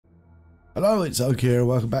Hello, it's Oak here, and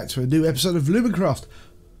welcome back to a new episode of Lumencraft.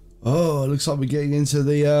 Oh, it looks like we're getting into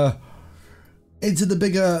the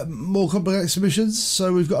bigger, more complex missions.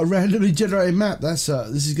 So we've got a randomly generated map. This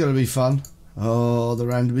is going to be fun. Oh, the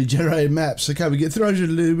randomly generated maps. Okay, we get 300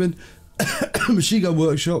 lumen, a machine gun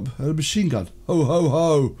workshop, and a machine gun. Ho ho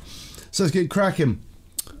ho! So let's get cracking.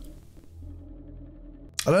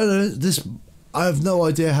 I don't know this. I have no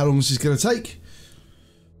idea how long this is going to take.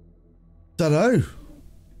 Don't know.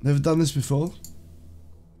 Never done this before.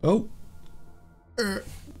 Oh.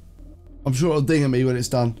 I'm sure it'll ding at me when it's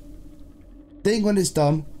done. Ding when it's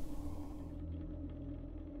done.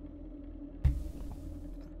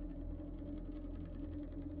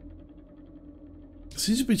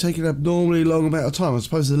 Seems to be taking an abnormally long amount of time. I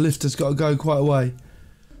suppose the lift has got to go quite a way.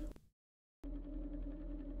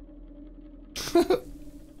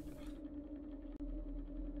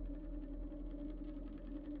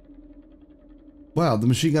 Wow, the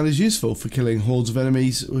machine gun is useful for killing hordes of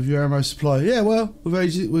enemies with your ammo supply. Yeah, well, we're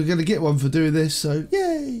going to get one for doing this, so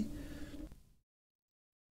yay!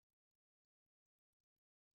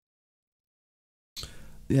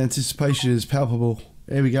 The anticipation is palpable.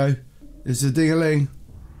 Here we go. It's a ding-a-ling.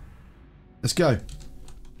 Let's go.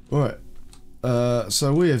 Alright.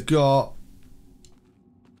 So we have got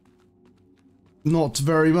not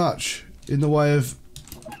very much in the way of...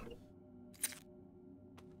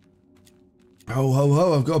 Ho ho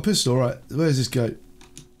ho, I've got a pistol, right. Where's this go?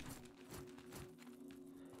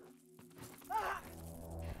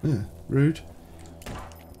 Yeah, rude.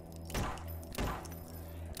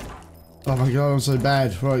 Oh my god, I'm so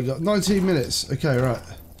bad. Right, got 19 minutes. Okay, right.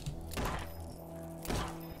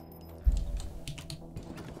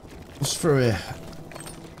 What's through here?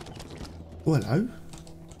 Oh, hello.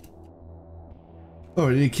 Oh,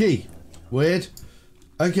 I need a key. Weird.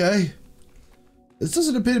 Okay. There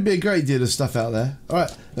doesn't appear to be a great deal of stuff out there.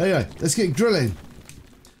 Alright, there you go. Let's get drilling.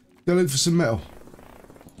 Go look for some metal.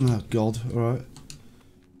 Oh god, alright.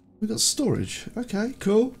 We've got storage. Okay,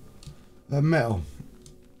 cool. Metal.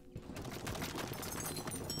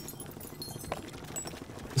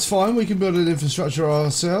 It's fine, we can build an infrastructure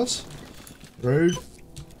ourselves. Rude.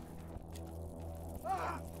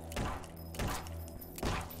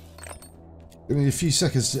 We need a few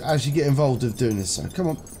seconds to actually get involved with doing this, so come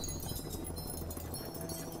on.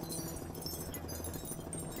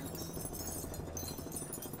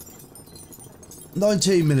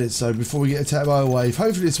 $19 minutes though before we get attacked by a wave.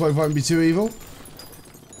 Hopefully this wave won't be too evil.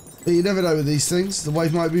 But you never know with these things. The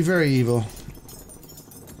wave might be very evil.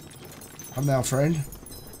 Come now, friend.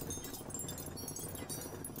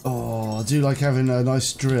 Oh, I do like having a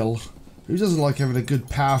nice drill. Who doesn't like having a good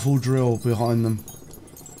powerful drill behind them?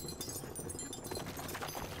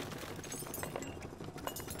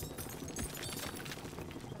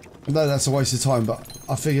 I know that's a waste of time, but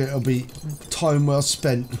I figure it'll be time well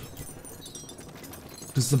spent.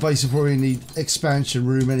 Because the base will probably need expansion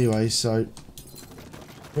room anyway, so...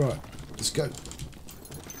 Right, let's go.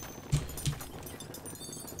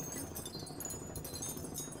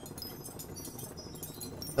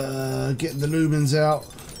 Getting the lumens out.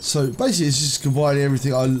 So basically it's just combining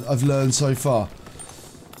everything I've learned so far.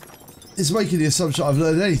 It's making the assumption I've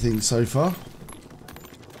learned anything so far.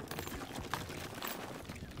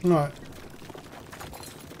 Right.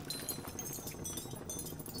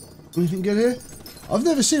 Anything good here? I've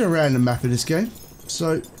never seen a random map in this game,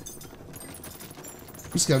 so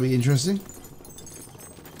it's going to be interesting.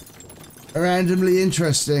 Randomly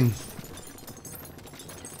interesting.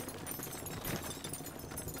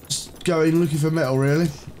 Just going looking for metal, really.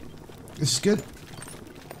 This is good.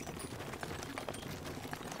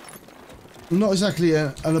 Not exactly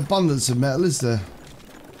an abundance of metal, is there?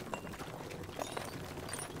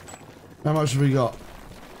 How much have we got?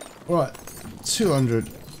 Right, 200.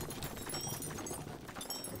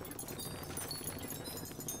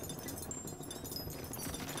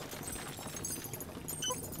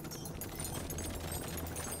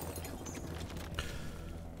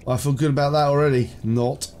 I feel good about that already.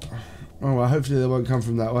 Not. Oh well, hopefully they won't come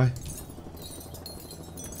from that way.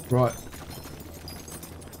 Right.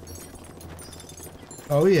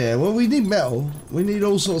 Oh yeah, well we need metal. We need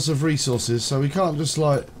all sorts of resources, so we can't just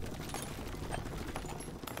like...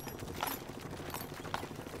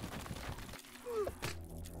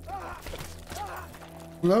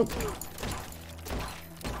 Nope.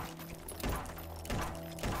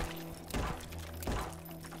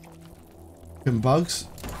 Fucking bugs.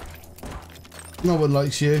 No one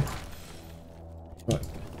likes you. Right.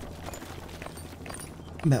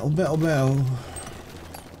 Metal, metal, metal.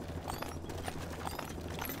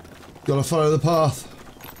 Gotta follow the path.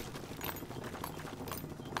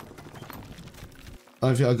 I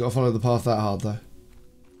don't think I've got to follow the path that hard though.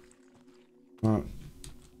 Right.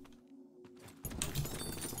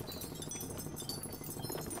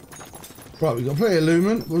 Right, we've got plenty of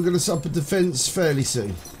lumen. We're going to set up a defence fairly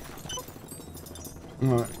soon.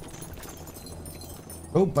 Right.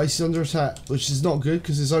 Oh, base is under attack, which is not good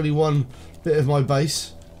because there's only one bit of my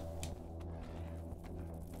base.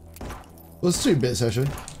 Well, there's 2 bits actually.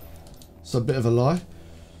 It's a bit of a lie.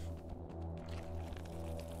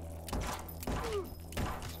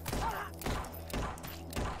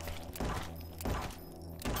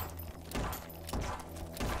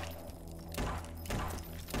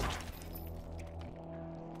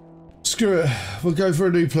 Screw it, we'll go for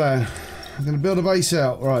a new plan. I'm going to build a base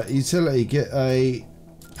out. Right, utility, get a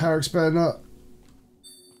power expander.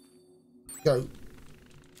 Go.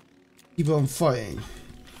 Keep on fighting.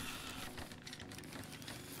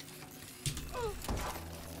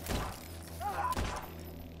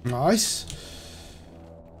 Nice.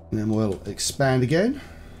 And then we'll expand again.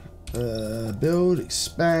 Build,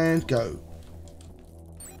 expand, go.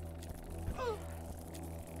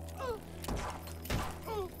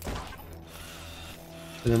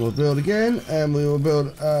 And then we'll build again, and we will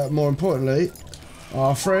build, more importantly,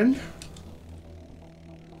 our friend.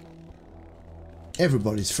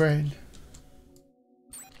 Everybody's friend.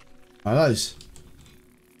 Are those?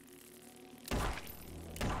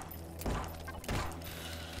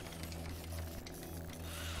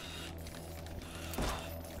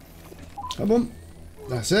 Come on.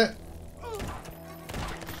 That's it.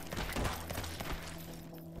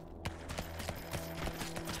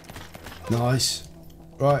 Nice.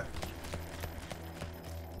 Right.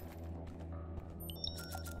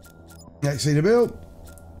 Next thing to build.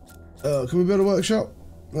 Can we build a workshop?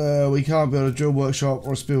 We can't build a drill workshop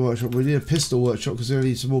or a spear workshop. We need a pistol workshop because we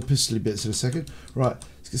need some more pistol bits in a second. Right,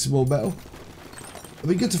 let's get some more metal. It'd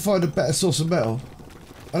be good to find a better source of metal.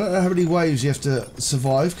 I don't know how many waves you have to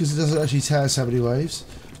survive because it doesn't actually tell us how many waves.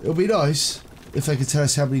 It would be nice if they could tell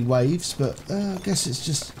us how many waves, but I guess it's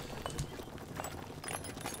just...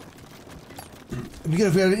 We could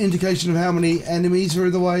have an indication of how many enemies are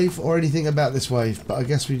in the wave or anything about this wave, but I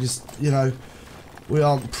guess we just, you know, we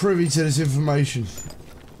aren't privy to this information.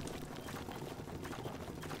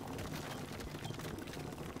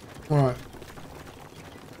 Right.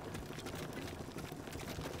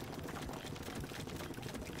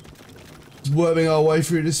 Just worming our way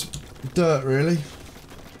through this dirt, really.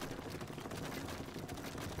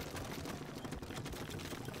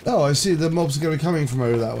 Oh, I see the mobs are going to be coming from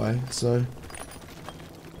over that way, so...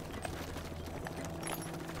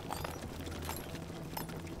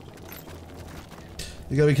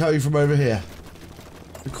 They're going to be coming from over here.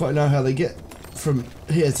 I don't quite know how they get from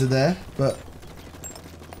here to there, but...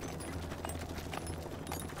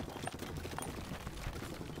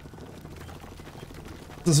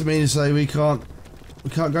 Doesn't mean to say we can't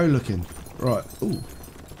go looking. Right. Ooh.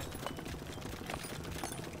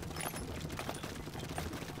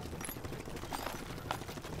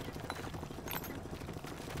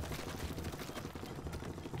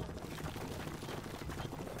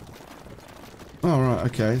 Oh, right,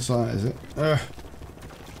 okay, so that is it. I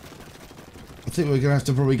think we're going to have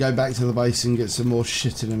to probably go back to the base and get some more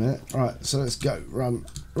shit in a minute. Right, so let's go. Run.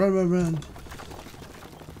 Run, run, run.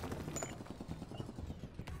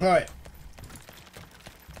 Right.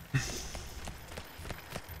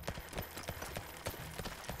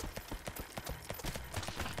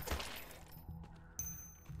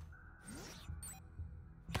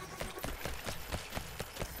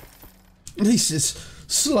 At least it's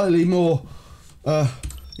slightly more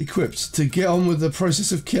equipped to get on with the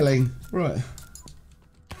process of killing. Right.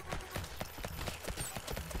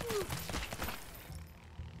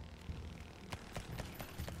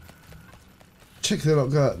 Check they're not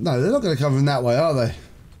gonna... No, they're not gonna come from that way, are they?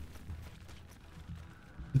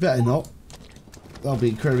 They better not. That'll be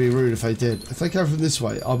incredibly rude if they did. If they come from this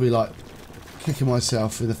way, I'll be like kicking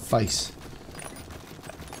myself in the face.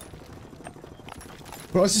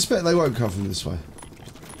 But I suspect they won't come from this way.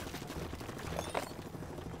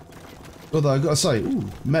 Although I've got to say, ooh,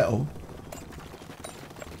 metal.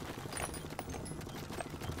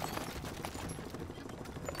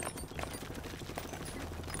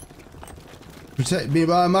 Protect me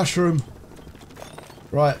by a mushroom.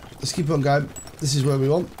 Right, let's keep on going. This is where we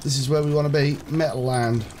want. This is where we want to be. Metal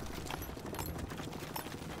land.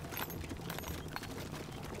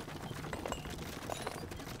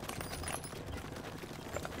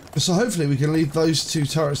 So hopefully we can leave those 2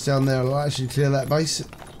 turrets down there and it'll actually clear that base.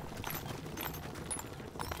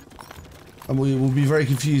 And we will be very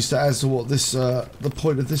confused as to what this, the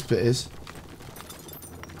point of this bit is.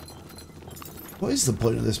 What is the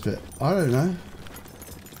point of this bit? I don't know.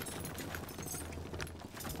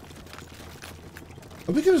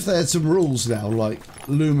 It'd be good if they had some rules now, like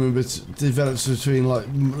lumen develops between like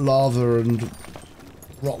lava and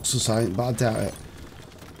rocks or something, but I doubt it.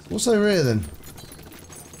 What's over here then?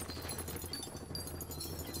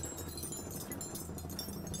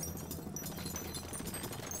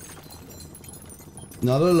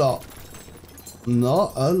 Not a lot.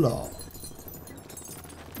 Not a lot.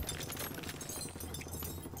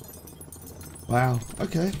 Wow,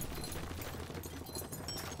 okay.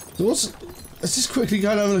 So let's just quickly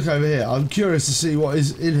go and have a look over here. I'm curious to see what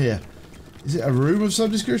is in here. Is it a room of some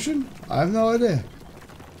description? I have no idea.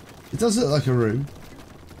 It does look like a room.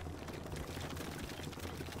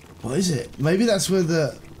 What is it? Maybe that's where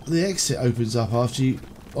the exit opens up after you've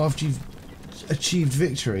achieved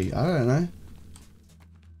victory. I don't know.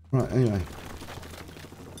 Right, anyway.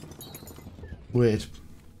 Weird.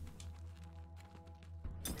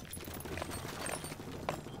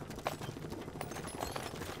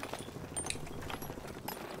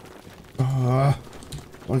 I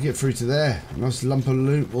want to get through to there. Nice lump of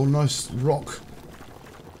loot or nice rock.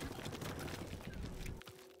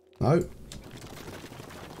 No.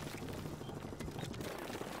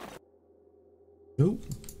 Nope.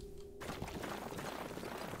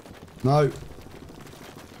 No.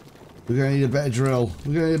 We're going to need a better drill.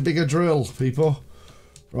 We're going to need a bigger drill, people.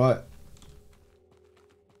 Right.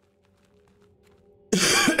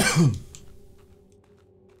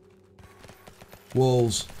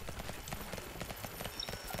 Walls.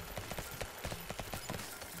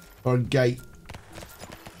 Or a gate.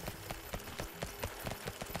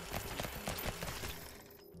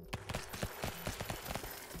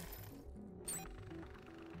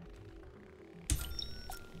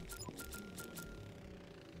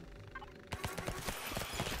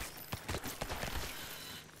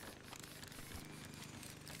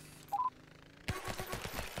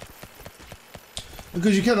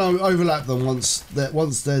 Because you can overlap them once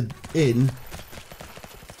they're in.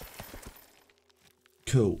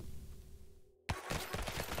 Cool.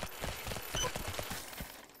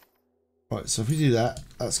 Right, so if we do that,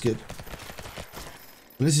 that's good.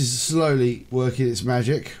 And this is slowly working its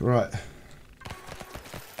magic. Right.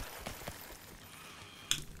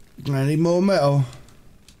 I need more metal.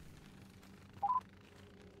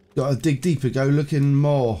 Gotta dig deeper, go looking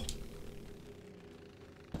more.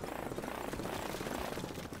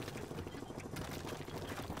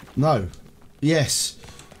 No. Yes.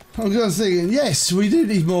 I was thinking, yes, we do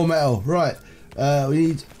need more metal. Right. We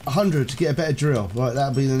need 100 to get a better drill. Right,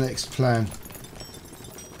 that'll be the next plan.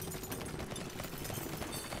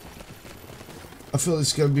 I feel this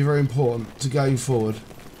is going to be very important to going forward.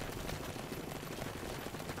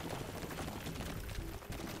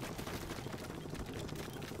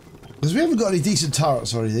 Because we haven't got any decent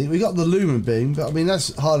turrets or anything. We got the lumen beam, but I mean,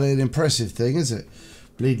 that's hardly an impressive thing, is it?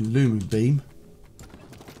 Bleeding lumen beam.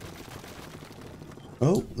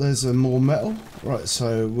 Oh, there's more metal. Right,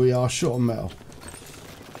 so we are short on metal.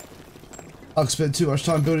 I've spent too much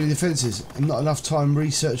time building defences and not enough time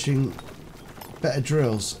researching better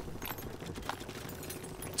drills.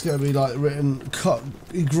 It's going to be like written, cut,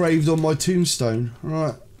 engraved on my tombstone.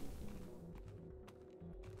 Right.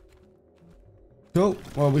 Cool.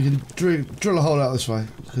 Well, we can drill a hole out this way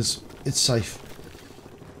because it's safe.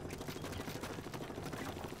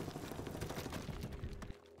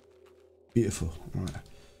 Beautiful. Right.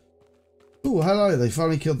 Oh, hello. They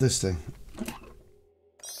finally killed this thing.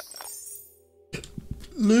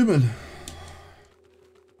 Lumen.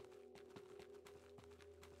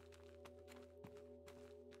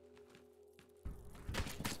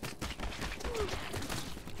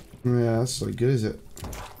 Yeah, that's not good, is it?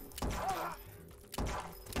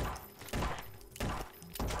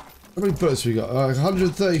 How many bullets we got?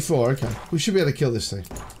 134. Okay. We should be able to kill this thing.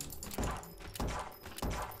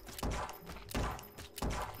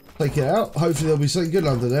 Take it out. Hopefully there'll be something good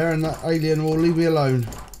under there and that alien will leave me alone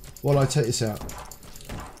while I take this out.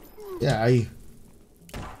 Yay.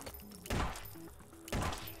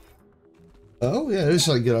 Oh yeah, there's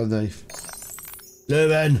something good underneath.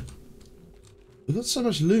 Lumen! We've got so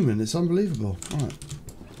much lumen, it's unbelievable. Right.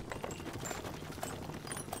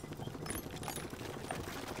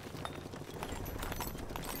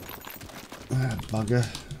 Ah, bugger.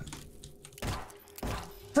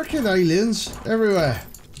 Frickin' aliens everywhere.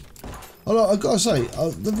 Although I've got to say,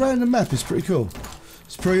 the random map is pretty cool.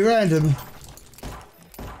 It's pretty random.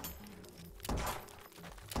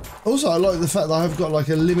 Also, I like the fact that I've got like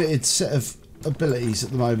a limited set of abilities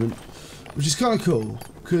at the moment, which is kind of cool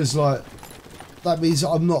because like that means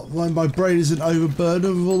I'm not my brain isn't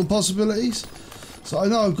overburdened with all the possibilities. So I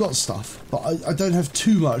know I've got stuff, but I don't have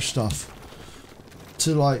too much stuff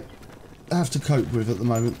to like have to cope with at the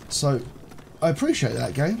moment. So I appreciate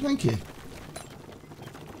that, game. Thank you.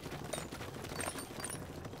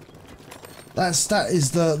 That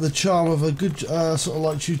is the charm of a good sort of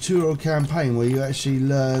like tutorial campaign where you actually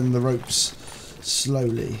learn the ropes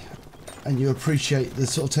slowly and you appreciate the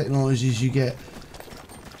sort of technologies you get.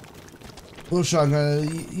 Well, sure, I'm going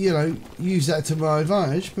to, you know, use that to my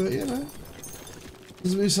advantage, but, you know,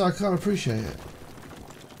 doesn't mean so I can't appreciate it.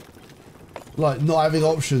 Like, not having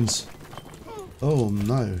options. Oh,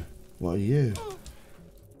 no. What are you?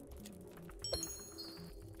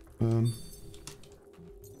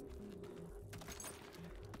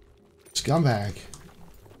 Scumbag.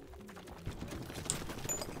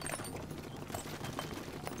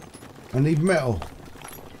 I need metal.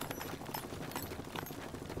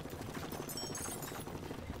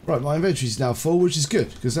 Right, my inventory's now full, which is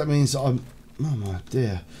good, because that means I'm... Oh my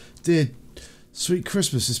dear. Dear sweet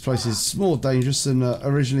Christmas, this place is more dangerous than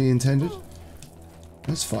originally intended.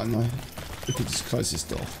 That's fine though. We can just close this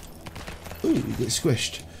door. Ooh, you get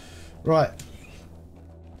squished. Right.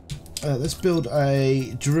 Let's build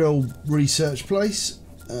a drill research place.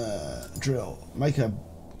 Drill. Make a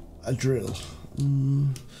drill.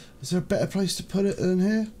 Is there a better place to put it than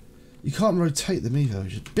here? You can't rotate them either,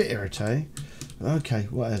 which is a bit irritating. Okay,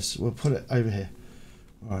 what else? We'll put it over here.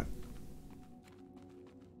 Right.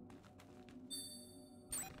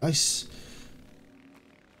 Nice.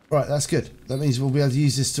 Right, that's good. That means we'll be able to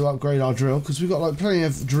use this to upgrade our drill, because we've got like plenty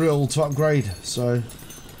of drill to upgrade, so...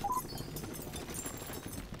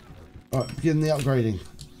 Right, begin the upgrading.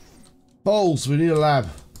 Balls, we need a lab.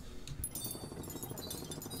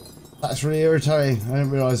 That's really irritating. I didn't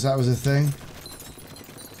realise that was a thing.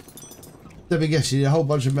 Let me guess, you need a whole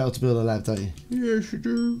bunch of metal to build a lab, don't you? Yes, you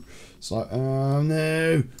do. It's like, oh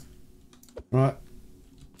no. Right.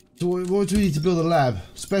 So what do we need to build a lab?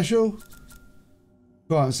 Special?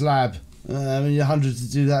 Right, it's lab. We need 100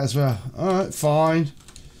 to do that as well. Alright, fine.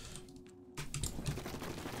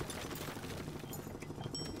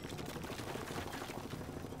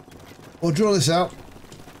 We'll draw this out.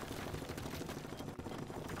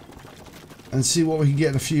 And see what we can get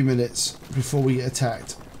in a few minutes before we get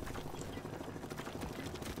attacked.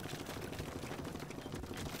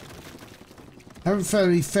 Haven't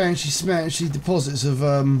found any fancy smashy deposits of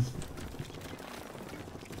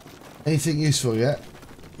anything useful yet,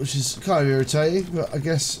 which is kind of irritating, but I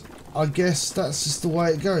guess that's just the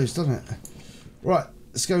way it goes, doesn't it? Right,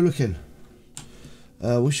 let's go looking.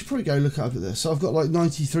 We should probably go look up at this. So I've got like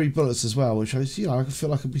 93 bullets as well, which I feel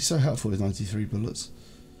like I'd be so helpful with 93 bullets.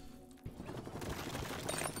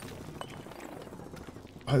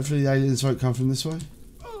 Hopefully the aliens won't come from this way.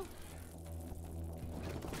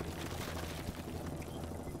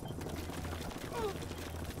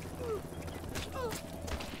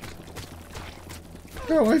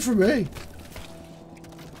 Get away from me!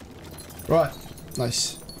 Right,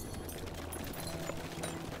 nice.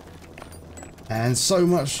 And so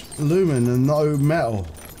much lumen and no metal.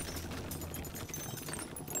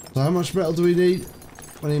 So how much metal do we need?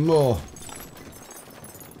 We need more.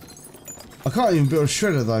 I can't even build a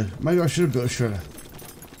shredder though. Maybe I should have built a shredder.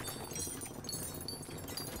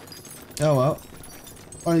 Oh well.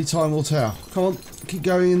 Only time will tell. Come on, keep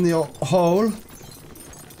going in the hole.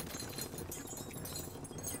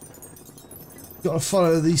 Got to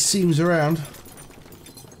follow these seams around.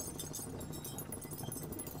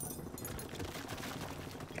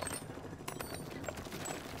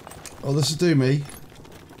 Oh, this will do me.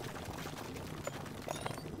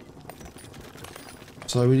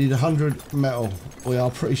 So we need 100 metal. We are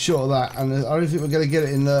pretty sure of that, and I don't think we're going to get it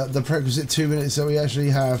in the prerequisite 2 minutes that we actually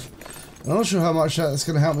have. I'm not sure how much that's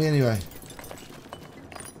going to help me anyway.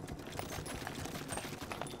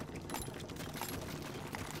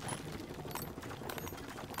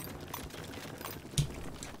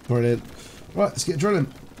 Brilliant. Right, let's get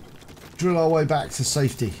drilling. Drill our way back to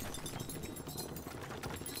safety.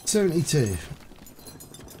 72.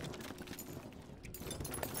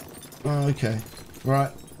 Oh, okay.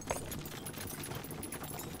 Right.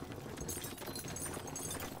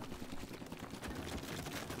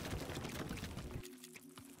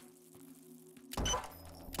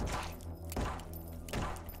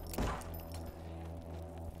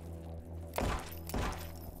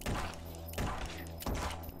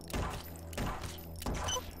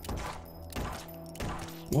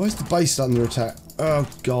 Why is the base under attack? Oh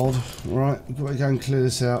god. Right, we've got to go and clear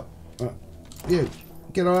this out. Right. You,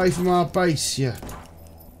 get away from our base, you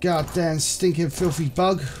goddamn stinking filthy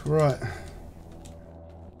bug. Right.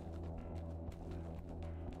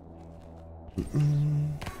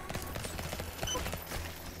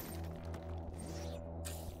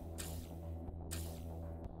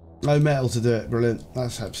 No metal to do it. Brilliant.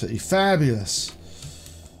 That's absolutely fabulous.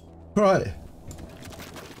 Right.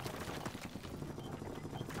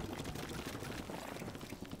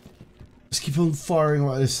 Let's keep on firing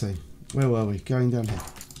like this thing. Where were we? Going down here.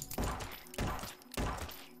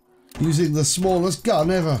 Using the smallest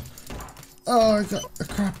gun ever. Oh, I got a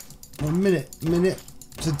crap. A minute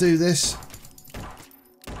to do this.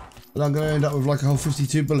 But I'm going to end up with like a whole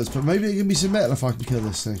 52 bullets. But maybe it can be some metal if I can kill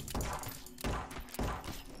this thing.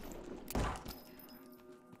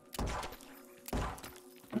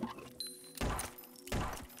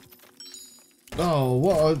 Oh,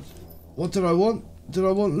 what did I want? Did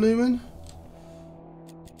I want lumen?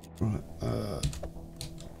 Right,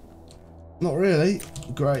 not really.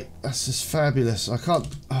 Great, that's just fabulous. I can't.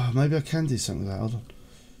 Oh, maybe I can do something with that. Hold on.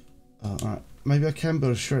 Alright, maybe I can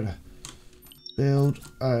build a shredder. Build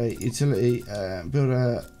a utility. Build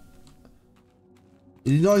a.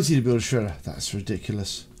 You need 90 to build a shredder. That's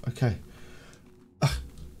ridiculous. Okay.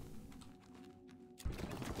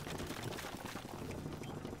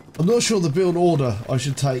 I'm not sure the build order I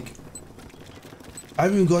should take. I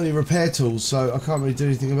haven't even got any repair tools, so I can't really do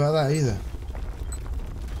anything about that either.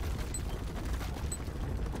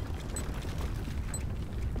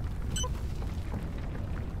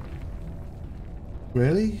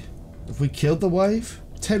 Really? Have we killed the wave?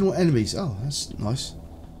 10 more enemies. Oh, that's nice.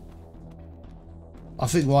 I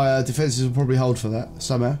think my defences will probably hold for that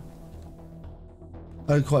somehow.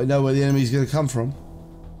 I don't quite know where the enemy's going to come from.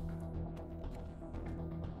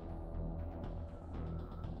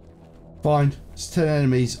 Fine, it's 10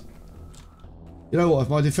 enemies. You know what? If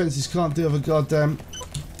my defences can't deal with a goddamn,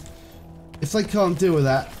 if they can't deal with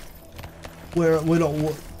that, we're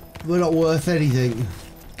not worth anything.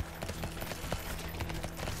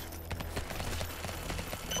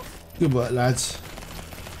 Good work, lads.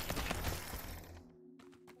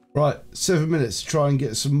 Right, 7 minutes to try and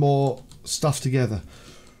get some more stuff together.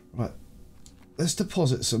 Right, let's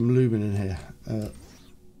deposit some lumen in here.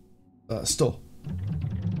 Store.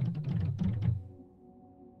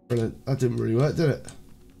 Brilliant. That didn't really work, did it?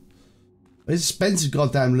 It's expensive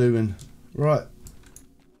goddamn lumen. Right.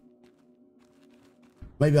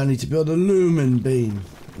 Maybe I need to build a lumen beam.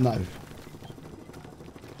 No.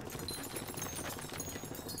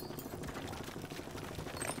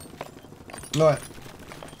 Right.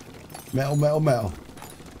 Metal, metal, metal.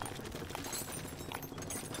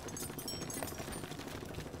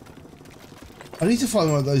 I need to find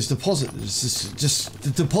one of those depositors. Just the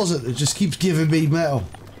deposit that just keeps giving me metal.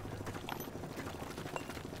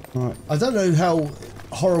 Right. I don't know how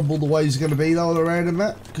horrible the waves are going to be though on a random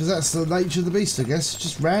map, because that's the nature of the beast, I guess. It's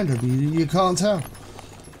just random. You can't tell.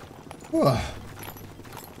 Oh.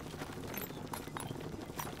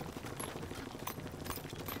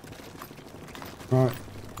 Right.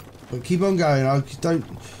 But keep on going. I don't.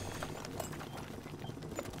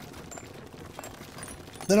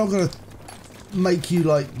 They're not going to make you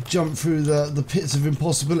like jump through the pits of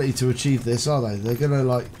impossibility to achieve this, are they? They're going to,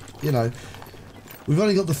 like, you know. We've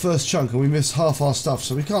only got the first chunk and we missed half our stuff,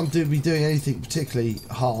 so we can't be doing anything particularly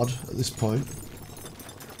hard at this point.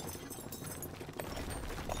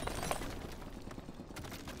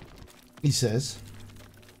 He says.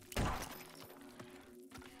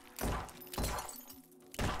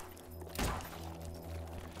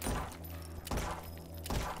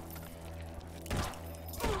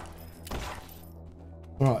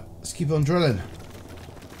 Right, let's keep on drilling.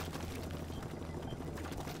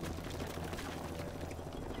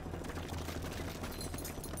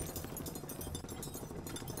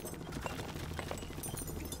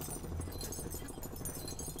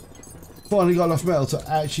 Finally got enough metal to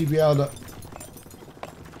actually be able to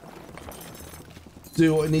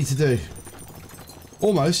do what we need to do.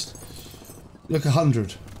 Almost. Look,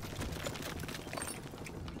 100.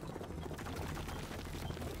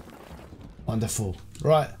 Wonderful.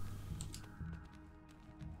 Right.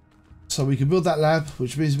 So we can build that lab,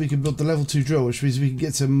 which means we can build the level 2 drill, which means we can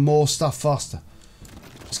get to more stuff faster.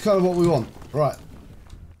 It's kind of what we want. Right.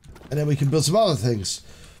 And then we can build some other things.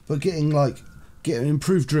 But getting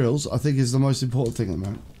improved drills, I think, is the most important thing at the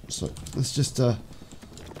moment. So let's just dig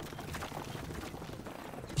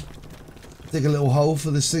a little hole for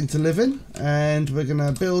this thing to live in, and we're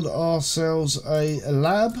gonna build ourselves a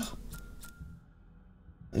lab,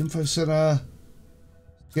 info center,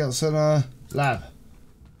 scout center, lab.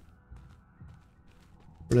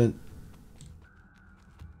 Brilliant.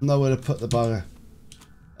 Nowhere to put the bugger.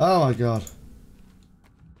 Oh my god.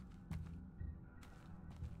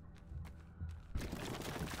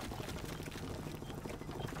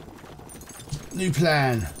 New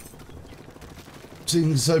plan.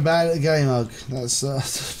 Seems so bad at the game, Hug. That's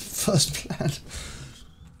first plan.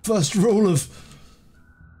 First rule of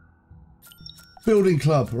building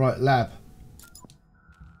club. Right, lab.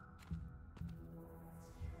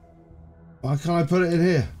 Why can't I put it in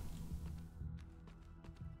here?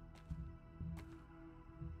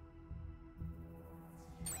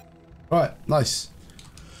 Right, nice.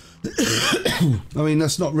 I mean,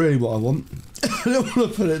 that's not really what I want. I don't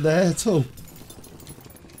want to put it there at all.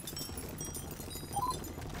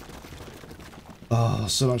 Oh,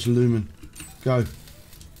 so much lumen. Go.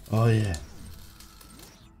 Oh, yeah.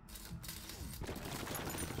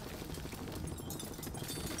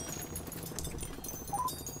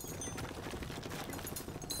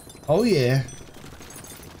 Oh, yeah.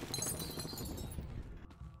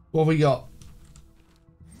 What have we got?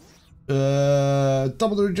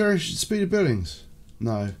 Double the regeneration speed of buildings.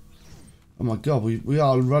 No. Oh my god, we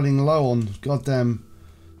are running low on goddamn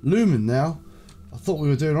lumen now. I thought we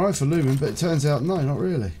were doing alright for lumen, but it turns out no, not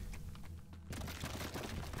really.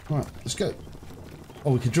 Right, let's go.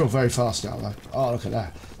 Oh, we can drill very fast now though. Oh, look at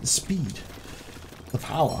that. The speed. The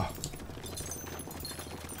power.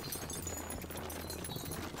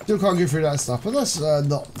 Still can't go through that stuff, but that's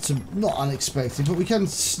not unexpected. But we can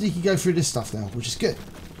sneaky go through this stuff now, which is good.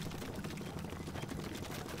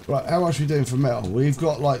 Right, how much are we doing for metal? We've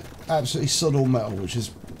got like absolutely sod all metal, which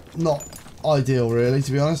is not ideal really,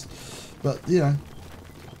 to be honest. But, you know,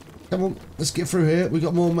 come on, let's get through here. We've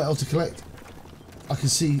got more metal to collect. I can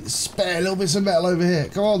see spare little bits of metal over here.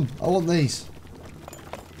 Come on, I want these.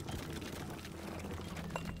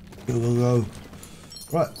 Go, go, go.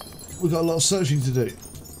 Right, we've got a lot of searching to do.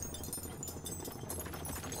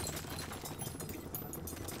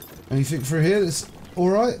 Anything through here that's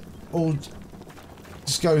alright? Or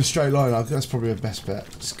just go in a straight line? That's probably the best bet.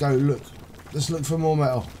 Just go look. Let's look for more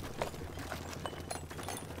metal.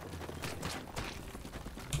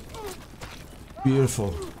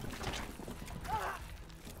 Beautiful.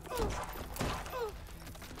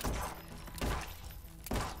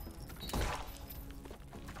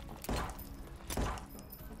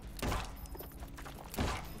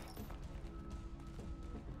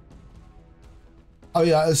 Oh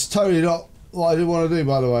yeah, it's totally not what I didn't want to do,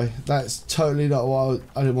 by the way. That's totally not what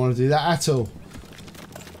I didn't want to do that at all.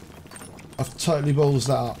 I've totally balls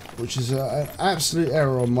that up, which is an absolute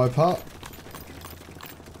error on my part.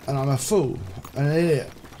 And I'm a fool. An idiot.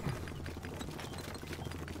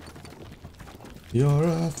 You're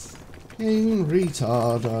a f***ing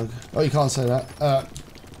retard, dog. Oh, you can't say that.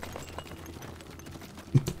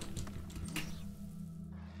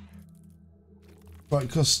 Right, it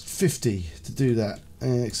costs 50 to do that.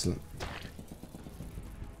 Excellent.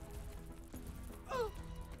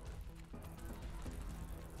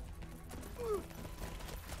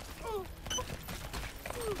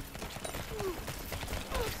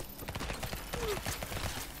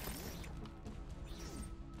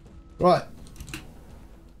 Right.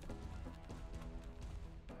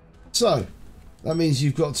 So, that means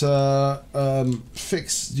you've got to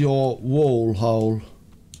fix your wall hole.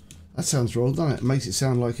 That sounds wrong, doesn't it? It makes it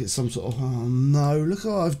sound like it's some sort of... Oh no, look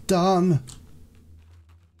what I've done.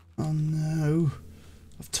 Oh no.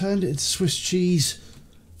 I've turned it into Swiss cheese.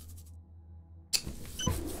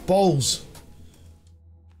 Balls.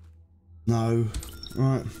 No.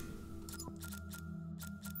 Right.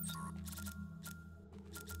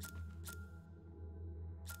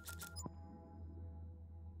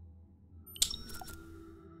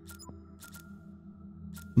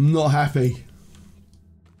 I'm not happy.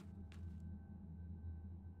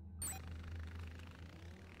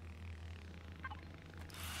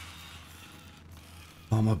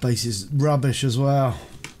 Oh, my base is rubbish as well.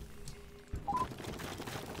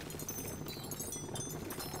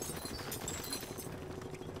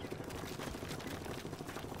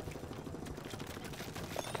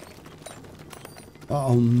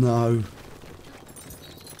 Oh no.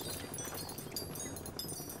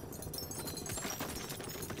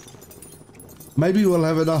 Maybe we'll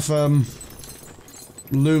have enough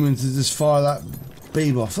lumen to just fire that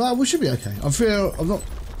beam off. That we should be okay. I'm not.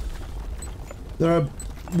 There are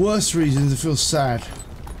worse reasons to feel sad.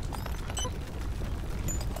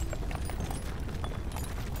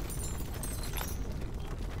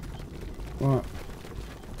 Right.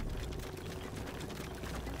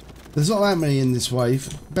 There's not that many in this wave.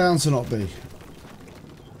 Bound to not be.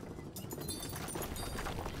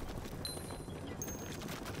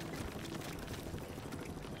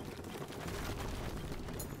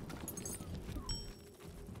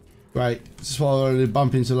 Great. This is why I wanted to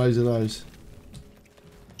bump into loads of those.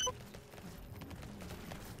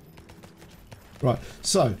 Right,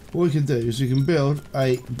 so what we can do is we can build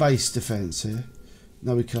a base defense here.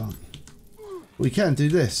 No, we can't. We can do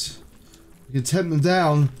this. We can tempt them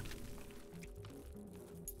down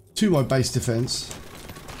to my base defense.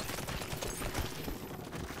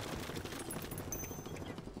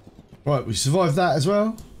 Right, we survived that as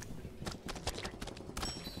well.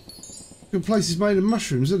 Good place is made of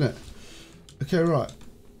mushrooms, isn't it? Okay, right.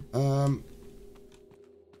 I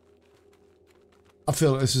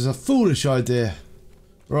feel like this is a foolish idea.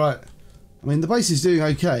 Right. I mean, the base is doing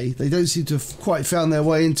okay. They don't seem to have quite found their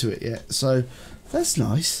way into it yet. So, that's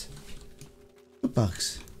nice. Good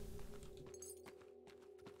bugs.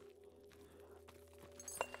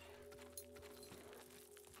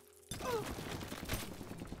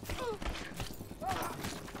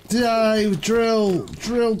 Yay, drill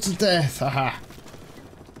to death. Haha.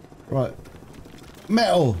 Right.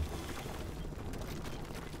 Metal.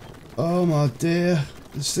 Oh my dear.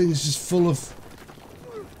 This thing is just full of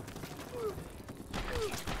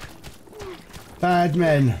bad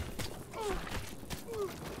men.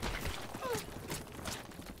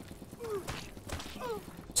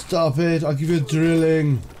 Stop it. I'll give you a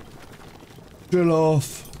drilling. Drill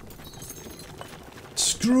off.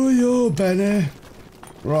 Screw you, Benny.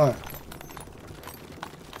 Right.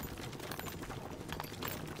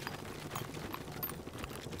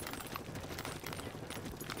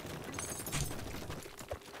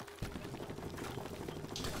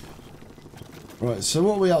 Right, so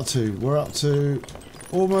what are we up to? We're up to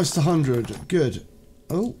almost 100. Good.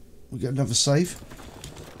 Oh, we get another save.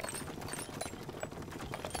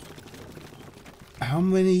 How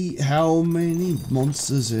many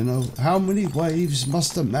monsters how many waves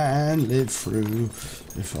must a man live through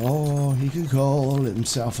before he can call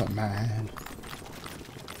himself a man?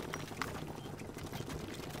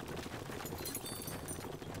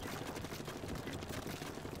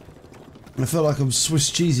 I feel like I'm Swiss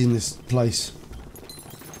cheesing this place.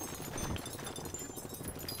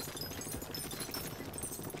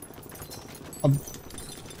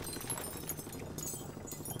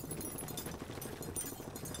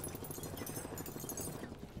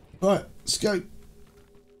 Right, let's go.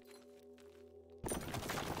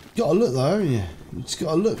 Gotta look though, haven't you? You just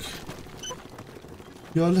gotta look.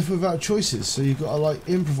 You gotta live without choices, so you gotta like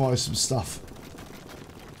improvise some stuff.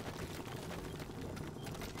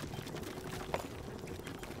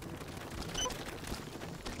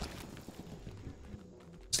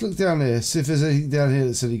 Let's look down here, see if there's anything down here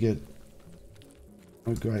that's any good.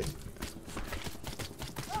 Oh great.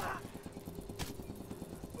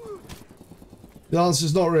 The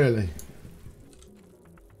answer's not really.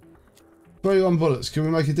 21 bullets. Can we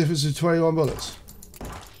make a difference with 21 bullets?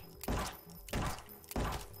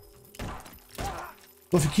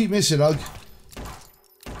 Well, if you keep missing, Hug.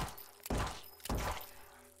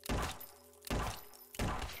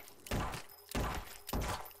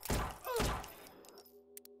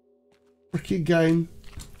 Freaking game.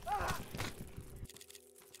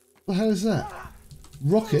 What the hell is that?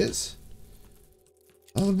 Rockets?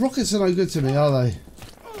 Oh, the rockets are no good to me, are they?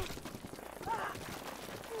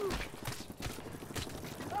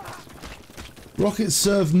 Rockets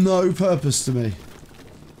serve no purpose to me.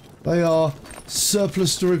 They are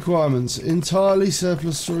surplus to requirements. Entirely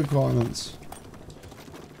surplus to requirements.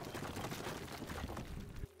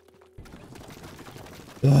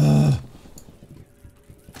 Ugh.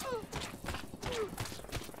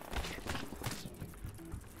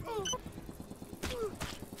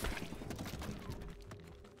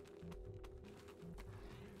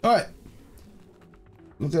 Alright.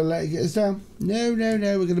 We're going to let it get us down. No.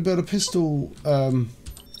 We're going to build a pistol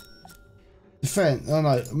defense. Oh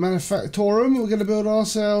no. Manufactorum. We're going to build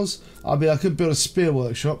ourselves. I mean, I could build a spear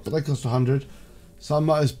workshop, but they cost 100. So I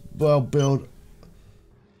might as well build.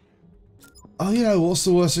 Oh, you know, what's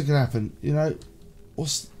the worst that can happen? You know,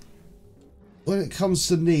 when it comes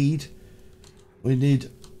to need, we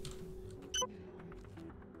need.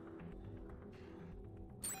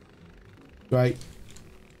 Great.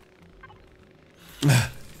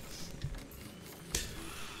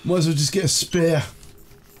 Might as well just get a spear.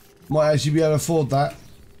 Might actually be able to afford that.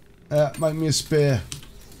 Make me a spear.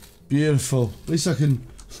 Beautiful. At least I can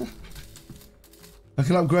I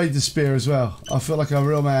can upgrade the spear as well. I feel like a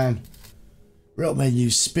real man. Real men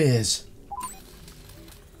use spears.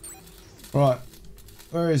 Right.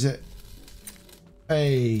 Where is it?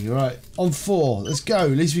 Hey, right. On 4. Let's go.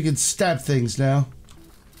 At least we can stab things now.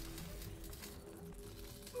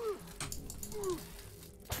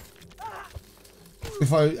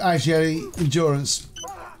 If I actually had any endurance.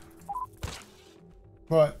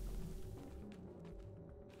 Right.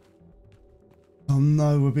 Oh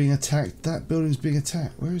no, we're being attacked. That building's being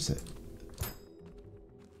attacked. Where is it?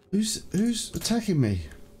 Who's attacking me?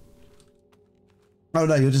 Oh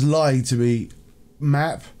no, you're just lying to me,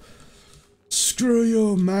 map. Screw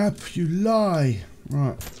your map, you lie.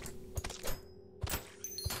 Right.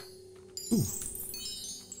 Ooh.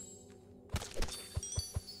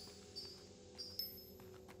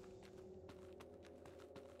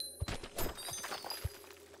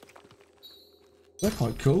 They're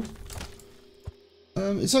quite cool.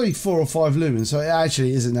 It's only 4 or 5 lumens, so it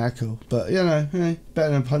actually isn't that cool. But, you know, better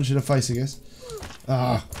than a punch in the face, I guess.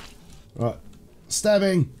 Ah. Right.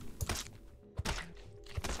 Stabbing.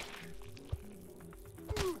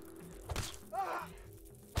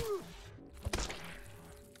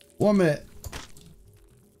 1 minute.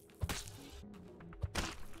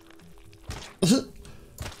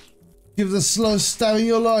 Give the slowest stab in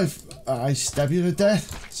your life. I stab you to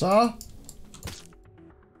death, sir.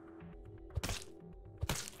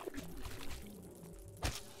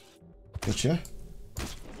 Gotcha.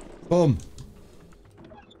 Boom.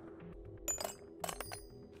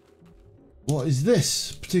 What is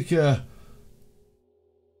this particular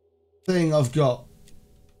thing I've got?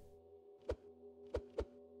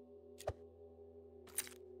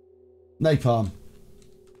 Napalm.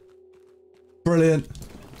 Brilliant.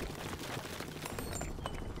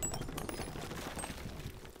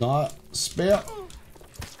 Alright, spear.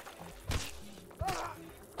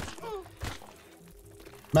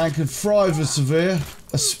 Man can thrive with severe.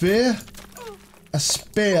 A spear? A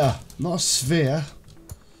spear, not a sphere.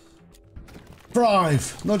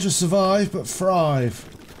 Thrive. Not just survive, but thrive.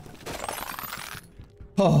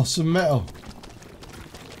 Oh, some metal.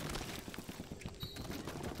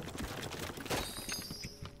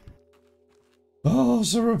 Oh,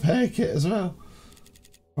 some repair kit as well.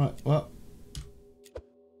 Right, well.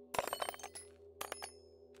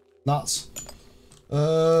 Nuts.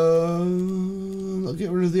 I'll get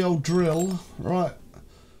rid of the old drill. Right.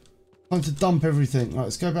 Time to dump everything. Right,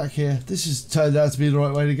 let's go back here. This has turned out to be the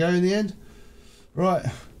right way to go in the end. Right.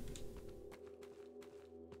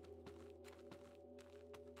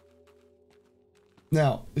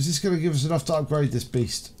 Now, is this going to give us enough to upgrade this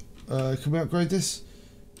beast? Can we upgrade this?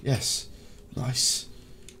 Yes. Nice.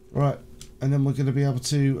 Right. And then we're going to be able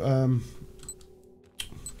to...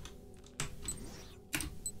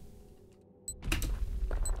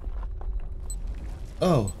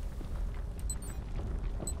 Oh.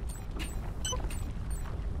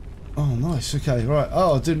 Oh, nice. Okay, right.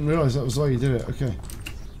 Oh, I didn't realise that was the way you did it. Okay.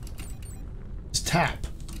 It's tap.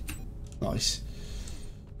 Nice.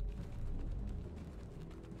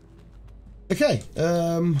 Okay.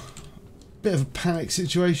 Bit of a panic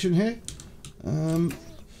situation here.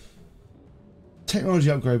 Technology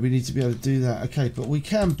upgrade. We need to be able to do that. Okay, but we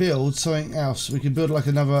can build something else. We can build like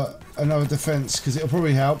another defense because it'll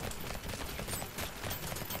probably help.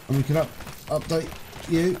 And we can update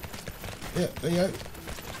you. Yeah, there you go.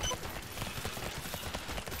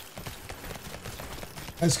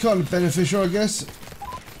 It's kind of beneficial, I guess.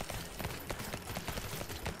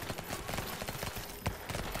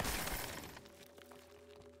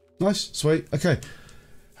 Nice, sweet. Okay.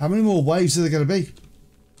 How many more waves are there going to be?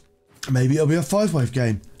 Maybe it'll be a 5-wave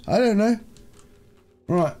game. I don't know.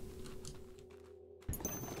 Right.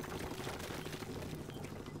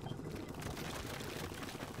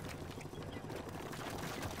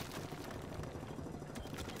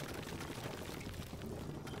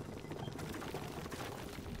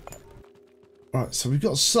 Right, so we've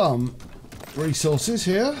got some resources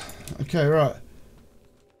here. Okay, right.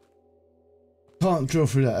 Can't drill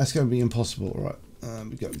through that. That's going to be impossible. Right.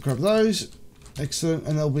 We go grab those. Excellent.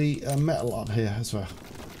 And there'll be metal up here as well.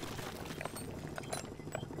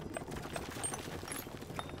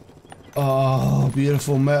 Oh,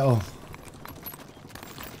 beautiful metal.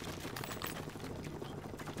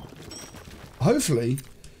 Hopefully,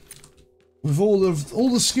 with all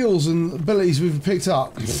the skills and abilities we've picked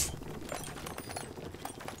up,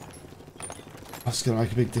 that's going to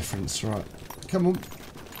make a big difference. Right. Come on.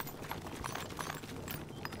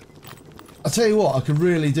 I'll tell you what, I could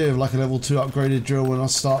really do like a level 2 upgraded drill when I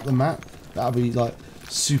start the map. That'd be like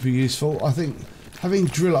super useful. I think having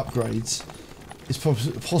drill upgrades is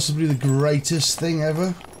possibly the greatest thing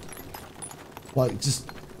ever. Like just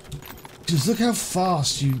look how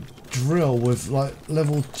fast you drill with like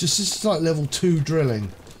just like level 2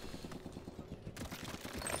 drilling.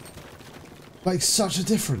 Makes such a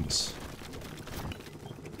difference.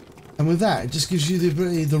 And with that, it just gives you the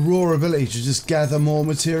ability, the raw ability to just gather more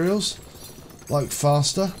materials. Like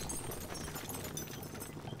faster.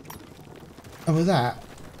 And with that,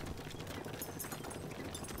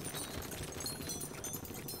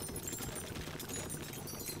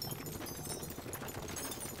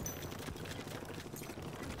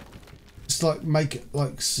 it's like make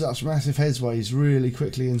like such massive headways really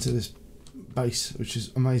quickly into this base, which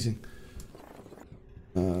is amazing.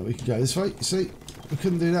 we can go this way. See, we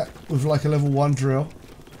couldn't do that with like a level 1 drill.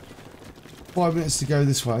 5 minutes to go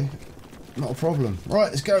this way. Not a problem. Right,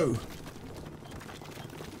 let's go.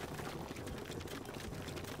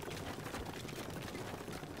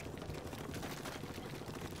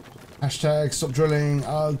 Hashtag stop drilling.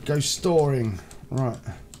 I'll go storing. Right.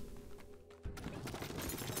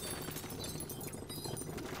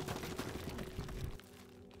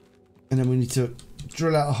 And then we need to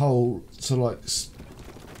drill out a hole to like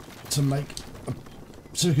to make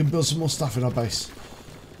so we can build some more stuff in our base.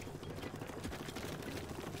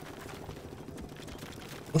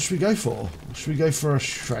 What should we go for? Should we go for a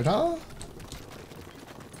shredder?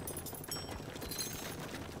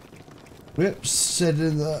 Yep, said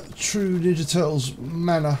in the true Ninja Turtles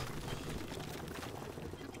manner.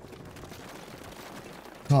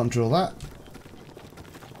 Can't drill that.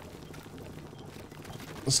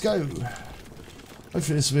 Let's go.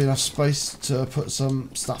 Hopefully this will be enough space to put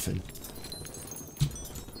some stuff in.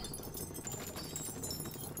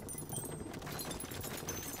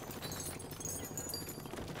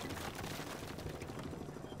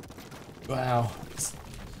 Wow.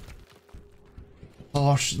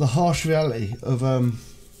 The harsh reality of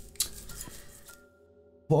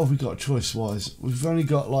what have we got choice wise? We've only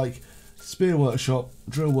got like spear workshop,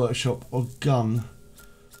 drill workshop, or gun,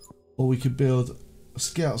 or we could build a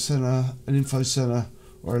scout center, an info center,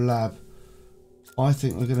 or a lab. I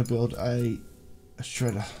think we're going to build a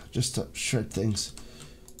shredder just to shred things.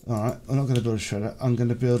 Alright, I'm not going to build a shredder. I'm going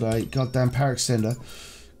to build a goddamn power extender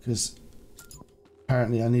because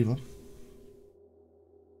apparently I need one.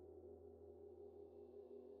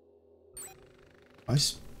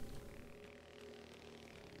 Nice.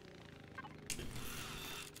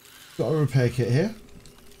 Got a repair kit here.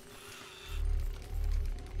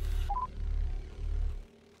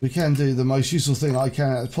 We can do the most useful thing I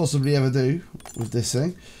can possibly ever do with this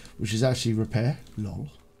thing, which is actually repair. Lol.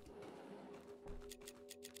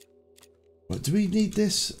 But do we need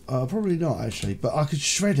this? Probably not actually, but I could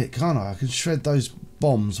shred it, can't I? I can shred those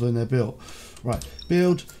bombs when they're built. Right,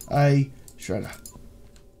 build a shredder.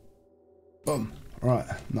 Boom. Right,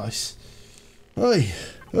 nice. Hey,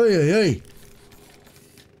 hey, hey.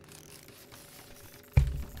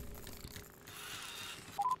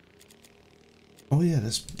 Oh yeah,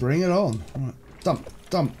 let's bring it on. Right. Dump,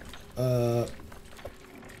 dump. Yeah,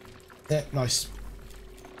 nice.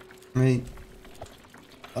 I mean,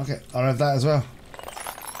 okay, I'll have that as well.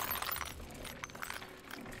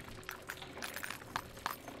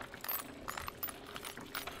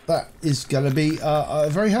 That is going to be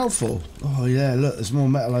very helpful. Oh yeah, look, there's more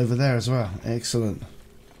metal over there as well. Excellent.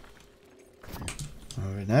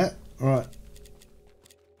 Over there. Right.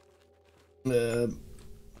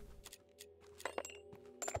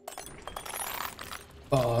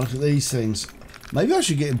 Oh, look at these things. Maybe I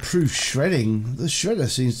should get improved shredding. The shredder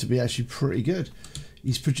seems to be actually pretty good.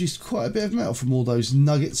 He's produced quite a bit of metal from all those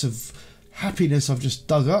nuggets of happiness I've just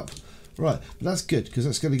dug up. Right, but that's good because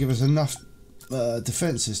that's going to give us enough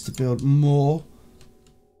defenses to build more.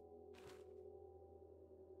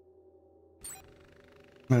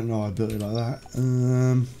 I don't know, I built it like that.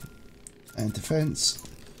 And defense.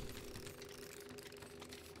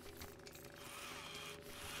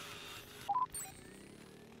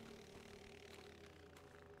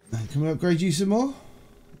 Can we upgrade you some more?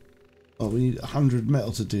 Oh, we need 100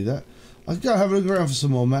 metal to do that. I can go have a look around for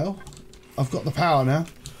some more metal. I've got the power now.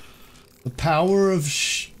 The power of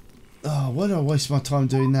oh, why did I waste my time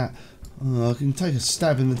doing that? Oh, I can take a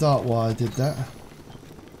stab in the dark while I did that.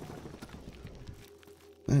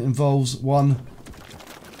 And it involves one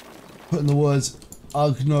putting the words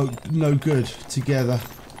 "ugh, no good" together.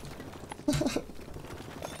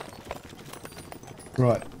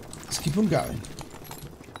 Right, let's keep on going.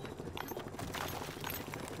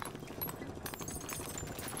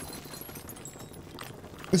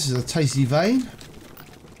 This is a tasty vein.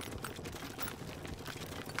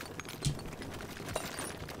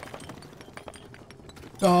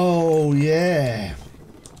 Oh yeah.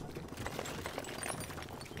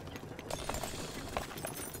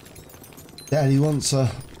 Daddy wants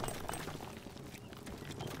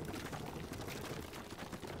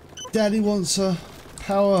a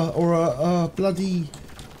power or a bloody,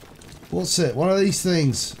 what's it? One of these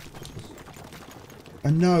things.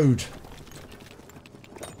 A node.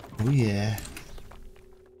 Oh yeah.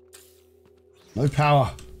 No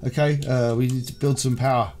power. Okay, we need to build some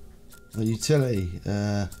power. A utility.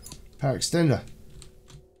 Power extender.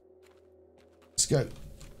 Let's go.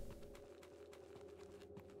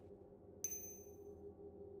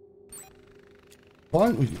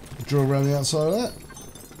 Fine, we can drill around the outside of that.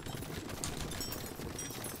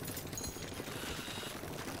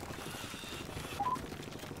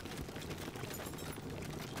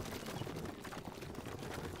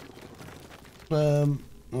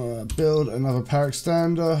 Build another power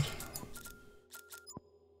extender.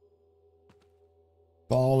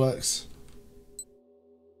 Bollocks.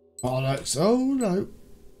 Bollocks. Oh no.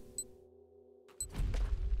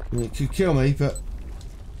 It could kill me, but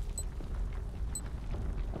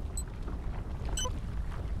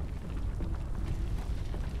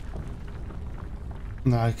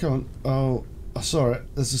no, come on. Oh, I saw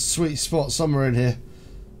it. There's a sweet spot somewhere in here.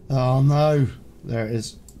 Oh no. There it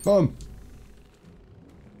is. Boom.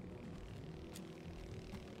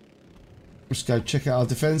 Let's go check out our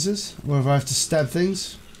defences. Whether I have to stab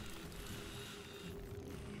things.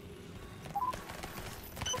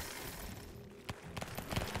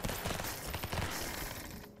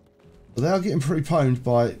 But they are getting pretty pwned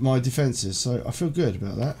by my defences, so I feel good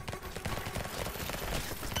about that.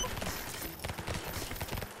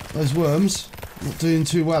 Those worms, not doing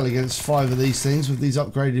too well against 5 of these things with these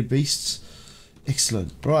upgraded beasts.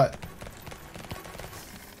 Excellent. Right.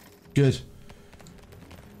 Good.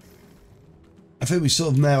 I think we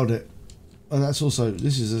sort of nailed it. And that's also,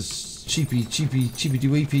 this is a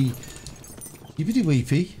cheapy-de-weepy.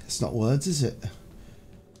 That's not words, is it?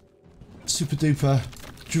 Super duper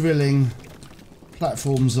drilling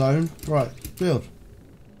platform zone. Right, build.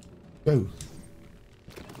 Go.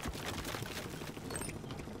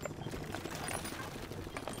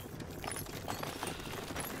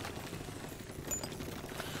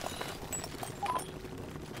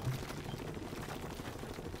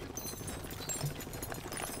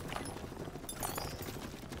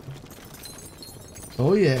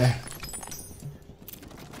 Oh yeah.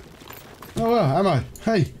 Oh well, ammo.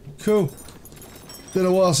 Hey, cool. Been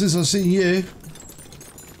a while since I've seen you.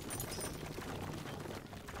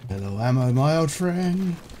 Hello, ammo, my old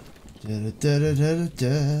friend. Da da da da da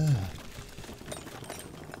da.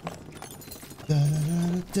 Da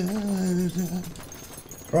da da da da.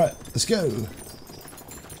 Right, let's go.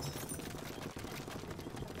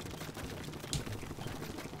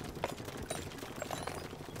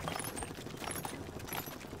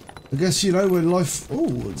 I guess, you know, when life... Oh,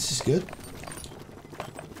 this is good.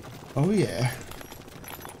 Oh, yeah.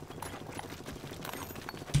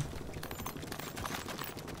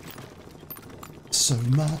 So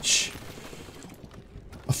much.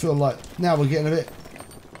 I feel like now we're getting a bit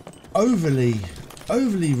overly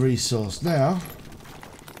resourced now.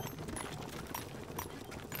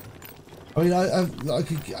 I mean,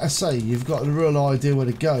 I say you've got a real idea where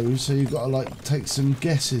to go, so you've got to, like, take some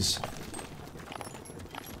guesses.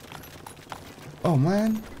 Oh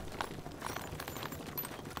man.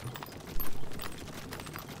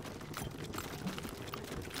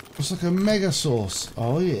 It's like a mega source.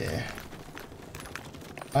 Oh yeah.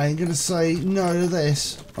 I ain't gonna say no to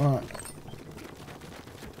this. Alright.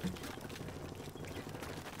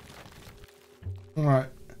 Alright.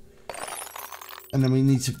 And then we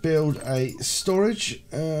need to build a storage.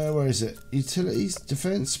 Where is it? Utilities,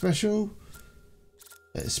 defense, special.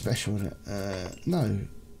 It's special, isn't it? No.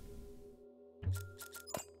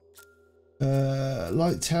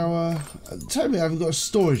 Light tower. Tell me I haven't got a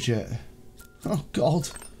storage yet. Oh god.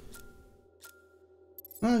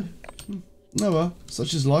 No. No well,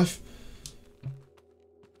 such is life.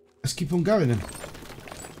 Let's keep on going then.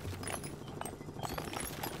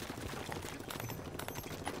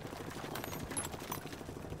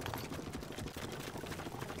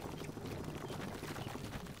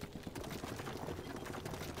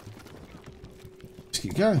 Let's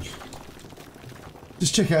keep going.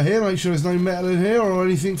 Just check out here, make sure there's no metal in here or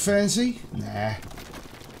anything fancy. Nah.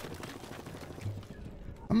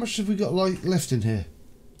 How much have we got like left in here?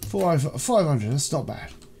 500, that's not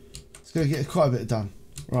bad. It's going to get quite a bit done.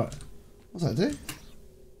 Right. What's that do?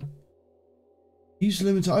 Use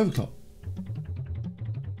lumen to overclock.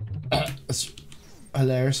 That's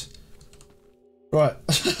hilarious. Right.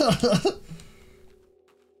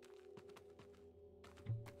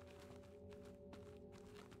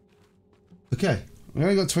 Okay. We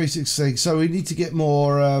only got 26 things, so we need to get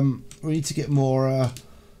more, we need to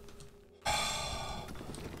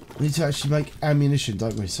actually make ammunition,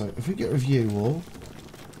 don't we? So if we get review wall,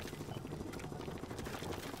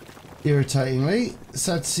 irritatingly,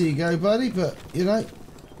 sad to see you go, buddy, but you know,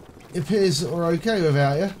 it appears that we're okay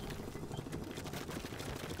without you.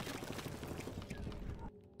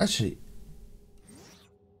 Actually,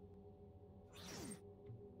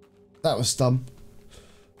 that was dumb.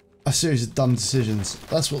 A series of dumb decisions.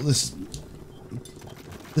 That's what this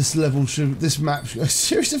level should, this map should, a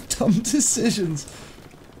series of dumb decisions.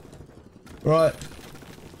 Right.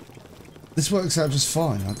 This works out just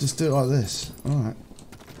fine. I'll just do it like this. Alright.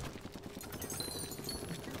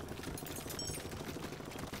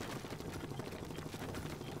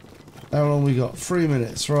 How long long we got? 3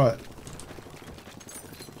 minutes, right.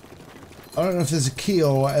 I don't know if there's a key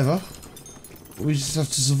or whatever. We just have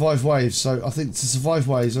to survive waves. So I think to survive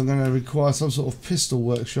waves, I'm going to require some sort of pistol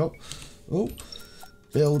workshop. Oh,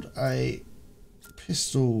 build a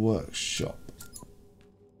pistol workshop.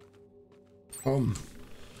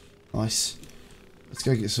 Nice. Let's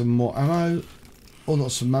go get some more ammo. Or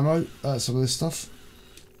not some ammo, some of this stuff.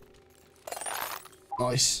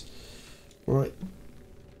 Nice. Right.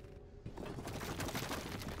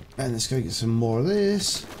 And let's go get some more of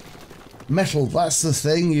this. Metal, that's the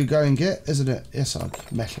thing you go and get, isn't it? Yes,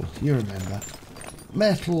 metal, you remember.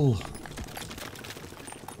 Metal.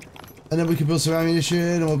 And then we can build some ammunition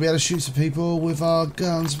and we'll be able to shoot some people with our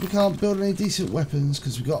guns. We can't build any decent weapons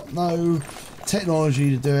because we've got no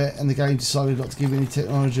technology to do it, and the game decided not to give me any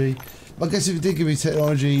technology. I guess if it did give me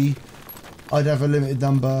technology, I'd have a limited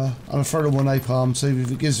number. I'm afraid of one napalm, so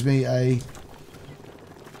if it gives me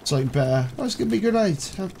something better, oh, it's gonna be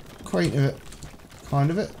grenades. How quaint of it.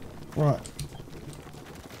 Kind of it. Right.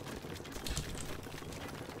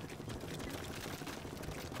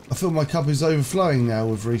 I feel my cup is overflowing now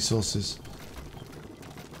with resources.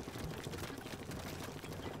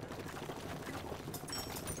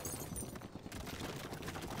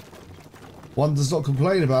 One does not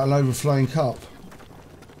complain about an overflowing cup.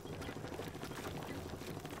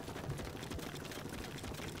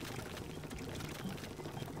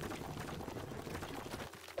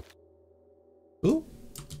 Ooh.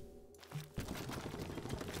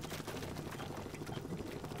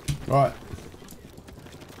 Right.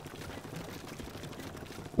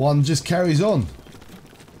 One just carries on.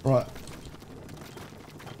 Right.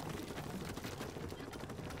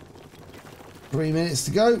 3 minutes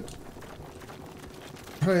to go.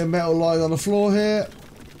 Plenty of metal lying on the floor here.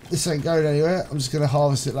 This ain't going anywhere. I'm just going to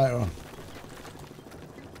harvest it later on.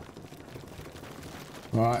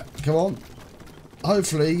 Right, come on.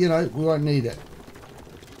 Hopefully, you know, we won't need it.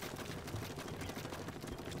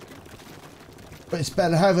 But it's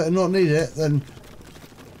better to have it and not need it than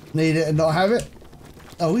need it and not have it.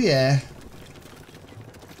 Oh yeah.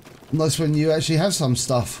 Nice when you actually have some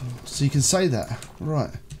stuff, so you can say that.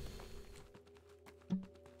 Right.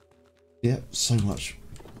 Yep, so much.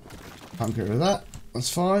 Can't get rid of that.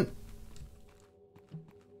 That's fine.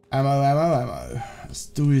 Ammo, ammo, ammo. Let's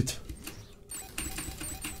do it.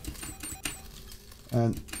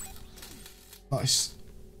 And nice.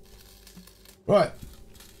 Right.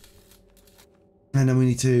 And then we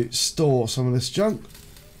need to store some of this junk.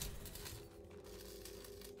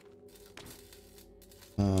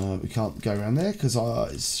 We can't go around there because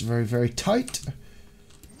it's very, very tight.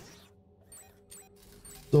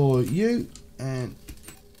 Store you, and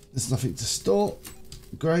there's nothing to store.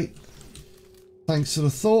 Great. Thanks for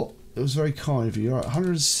the thought. It was very kind of you. Right,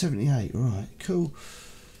 178. Right, cool.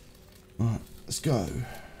 Right, let's go.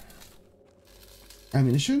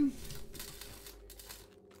 Ammunition.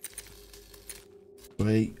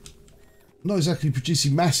 Wait. Not exactly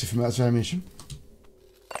producing massive amounts of ammunition.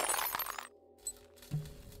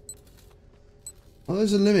 Well,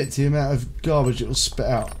 there's a limit to the amount of garbage it will spit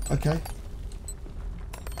out. Okay.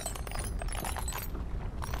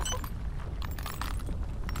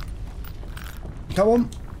 Come on.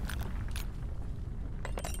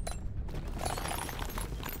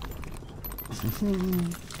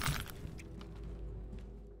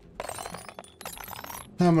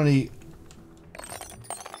 How many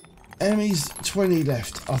enemies? 20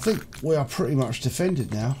 left. I think we are pretty much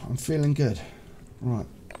defended now. I'm feeling good. Right.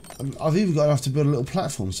 I've even got enough to build a little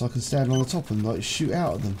platform so I can stand on the top and like shoot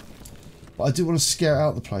out at them. But I do want to scare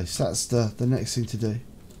out the place. That's the next thing to do.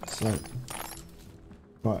 So,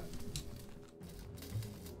 right.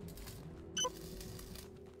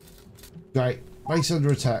 Great. Base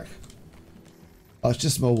under attack. Oh, it's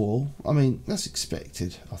just my wall. I mean, that's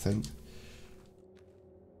expected, I think.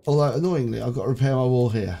 Although, annoyingly, I've got to repair my wall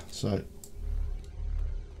here. So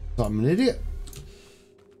I'm an idiot.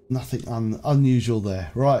 Nothing unusual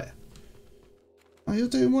there. Right. Oh, you're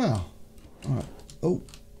doing well. Right. Oh.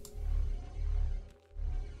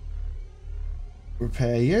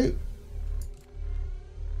 Repair you.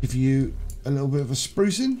 Give you a little bit of a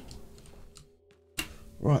sprucing.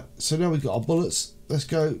 Right. So now we've got our bullets. Let's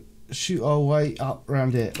go shoot our way up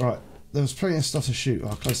around here. Right. There was plenty of stuff to shoot.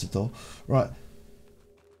 I'll close the door. Right.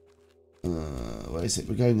 Where is it?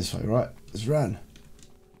 We're going this way. Right. Let's run.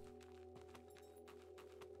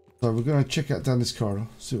 So we're going to check out down this corridor,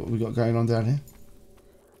 see what we've got going on down here.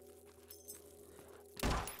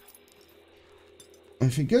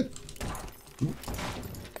 Anything good?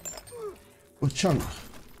 A chunk.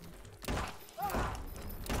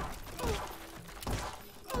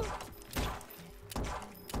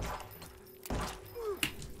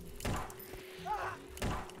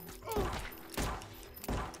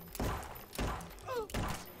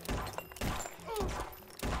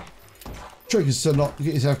 Trick is to not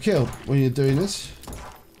get yourself killed when you're doing this.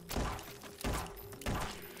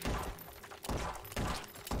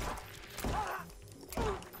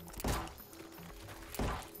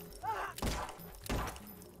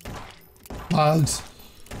 Bugs.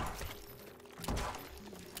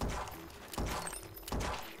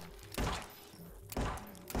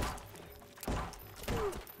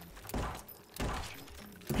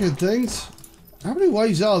 Good things. How many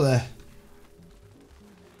waves are there?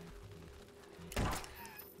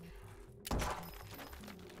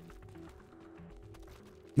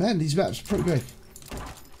 Man, these maps are pretty big.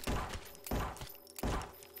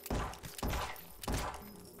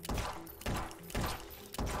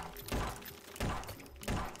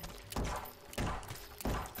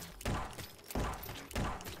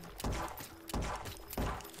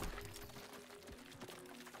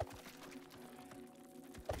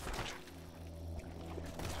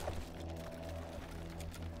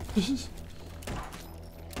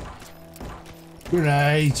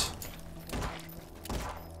 Grenade.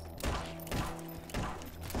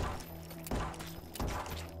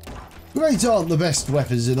 Grenades aren't the best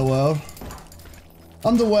weapons in the world.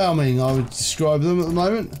 Underwhelming, I would describe them at the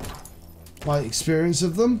moment. My experience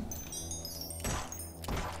of them.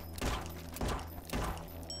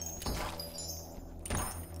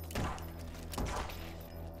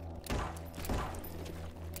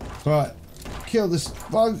 Right, kill this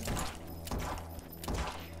bug.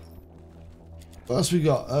 What else we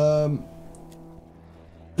got? Alright,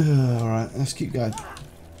 let's keep going.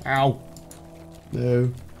 Ow.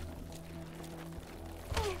 No.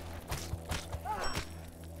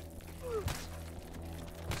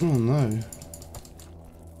 Oh no.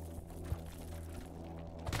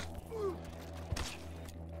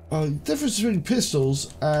 The difference between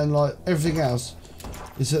pistols and like everything else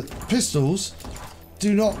is that pistols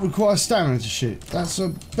do not require stamina to shoot. That's a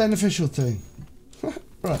beneficial thing.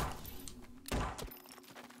 Right.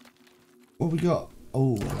 What we got?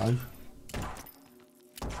 Oh, hello.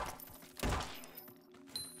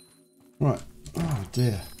 Right. Oh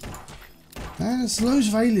dear. Man, there's loads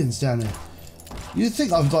of aliens down there. You'd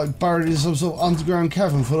think I've like burrowed in some sort of underground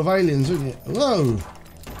cavern full of aliens, wouldn't you? Whoa!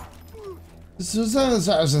 Is that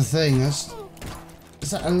as a thing? Is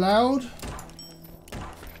that allowed?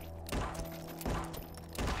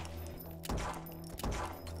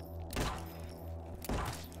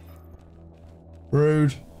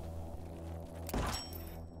 Rude.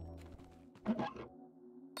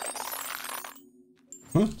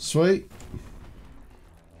 Huh? Sweet.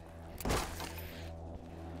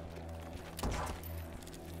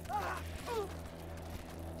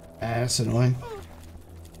 That's annoying.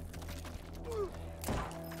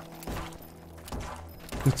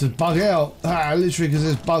 Got to bug out. Literally because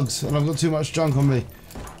there's bugs and I've got too much junk on me.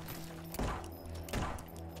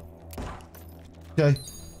 Okay.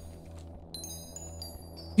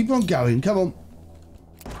 Keep on going, come on.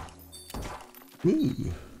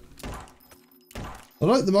 Ooh. I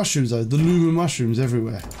like the mushrooms though, the lumen mushrooms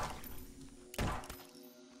everywhere.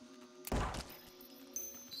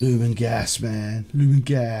 Lumen gas, man. Lumen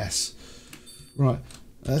gas. Right.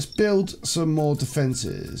 Let's build some more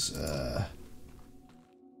defences.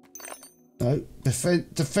 No.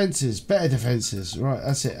 Defences. Better defences. Right,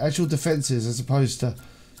 that's it. Actual defences as opposed to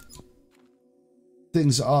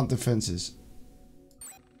things that aren't defences.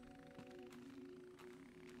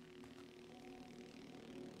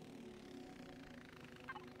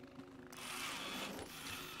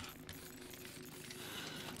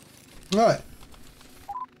 Right.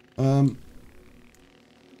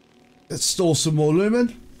 Let's store some more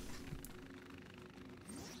lumen.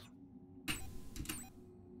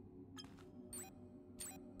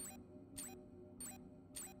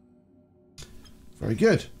 Very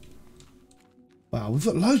good. Wow, we've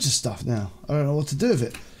got loads of stuff now. I don't know what to do with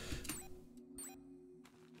it.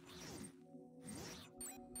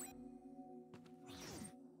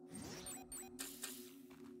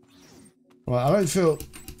 Right, I feel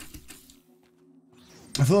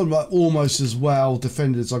I'm like almost as well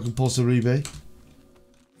defended as I could possibly be.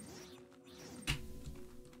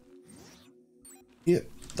 Yep,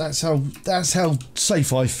 that's how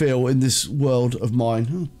safe I feel in this world of mine.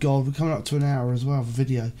 Oh god, we're coming up to an hour as well for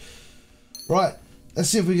video. Right, let's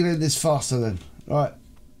see if we can end this faster then. Right.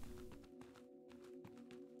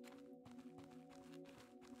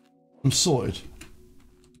 I'm sorted.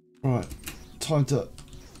 Right, time to...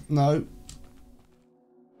 No.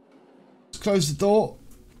 Let's close the door.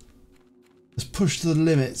 Let's push to the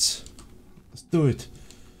limits. Let's do it.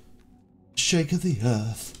 Shake of the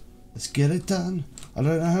earth. Let's get it done. I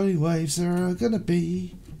don't know how many waves there are gonna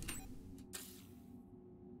be.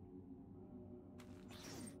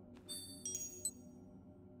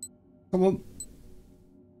 Come on.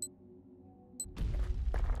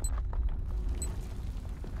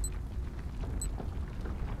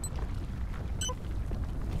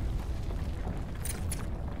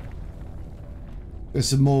 There's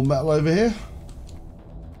some more metal over here.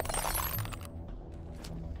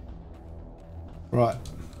 Right.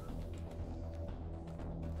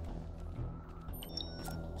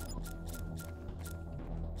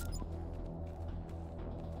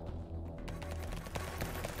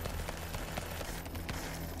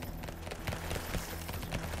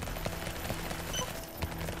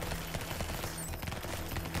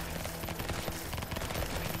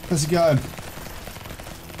 How's it going?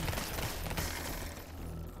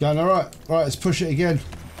 Going alright? Alright, let's push it again.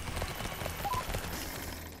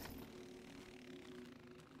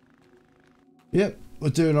 Yep, we're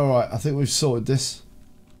doing alright. I think we've sorted this.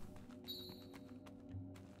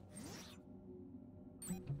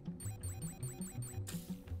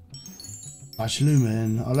 Much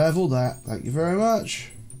lumen. I'll have all that. Thank you very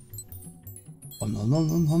much. Nom nom nom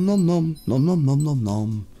nom nom nom nom nom nom nom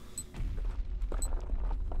nom.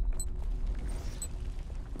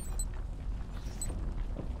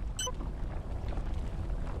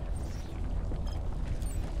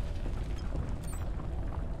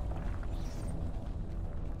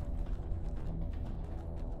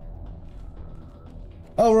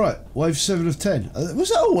 Oh right, wave 7 of 10. Was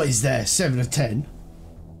that always there? 7 of 10?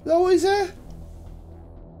 Was that always there?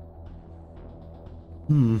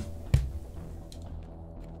 Hmm.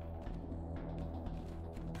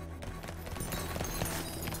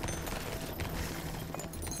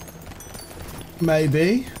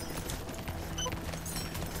 Maybe.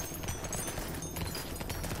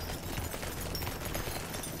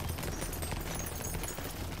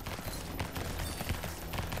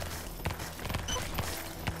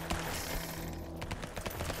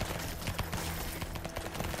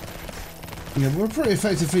 Yeah, we're pretty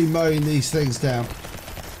effectively mowing these things down.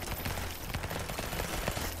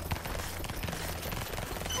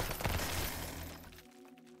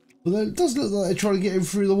 But it does look like they're trying to get in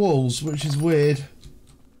through the walls, which is weird.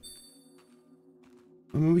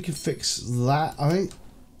 I mean, we can fix that, I think.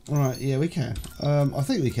 Alright, yeah, we can. I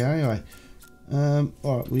think we can, anyway.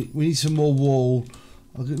 Alright, we need some more wall.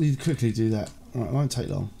 I'll need to quickly do that. Alright, it won't take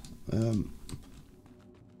long.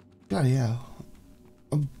 Bloody hell.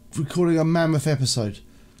 I'm recording a mammoth episode.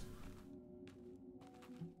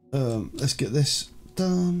 Let's get this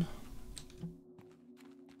done.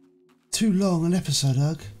 Too long an episode,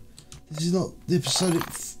 Hug. This is not the episodic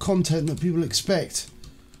content that people expect.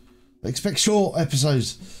 They expect short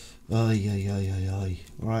episodes. Ay, ay, ay, ay, ay.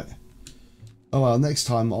 Right. Oh well, next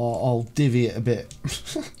time I'll divvy it a bit.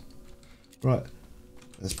 Right.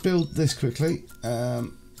 Let's build this quickly.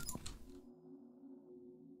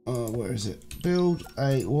 Where is it? Build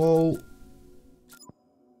a wall.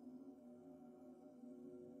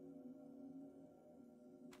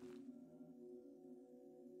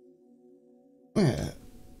 Yeah.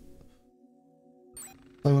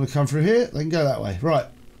 They want to come through here, they can go that way. Right.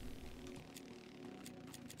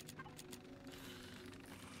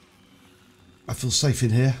 I feel safe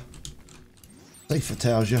in here. Safe, it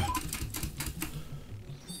tells you.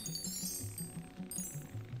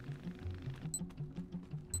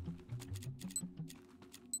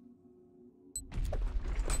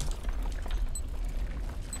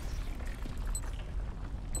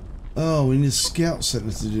 Oh, we need a scout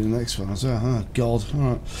center to do the next one as well. Oh, God.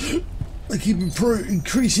 Alright. They keep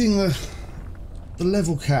increasing the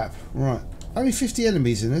level cap. Right. Only 50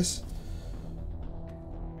 enemies in this.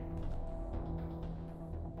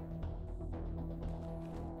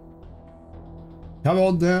 Come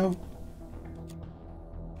on now.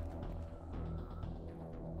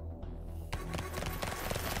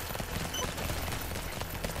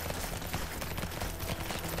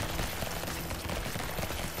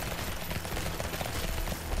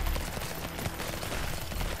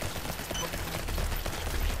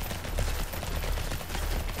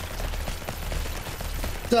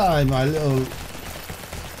 Die, my little...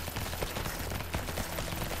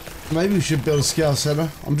 Maybe we should build a scout center.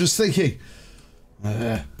 I'm just thinking.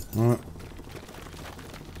 Alright.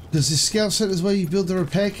 Does this scout center is where you build the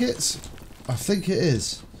repair kits? I think it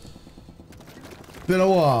is. Been a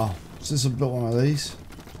while since I've built one of these.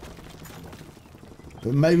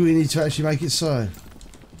 But maybe we need to actually make it so.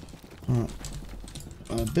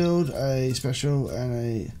 Alright. Build a special and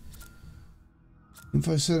a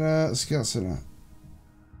info center, scout center.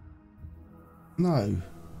 No.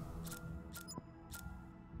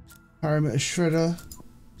 Parameter shredder.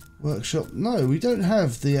 Workshop. No, we don't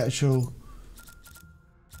have the actual...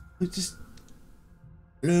 We just...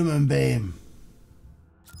 Lumen beam.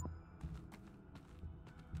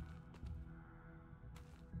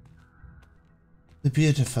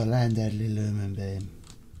 beautiful and deadly lumen beam.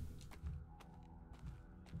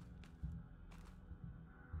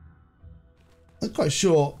 I'm quite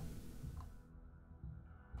sure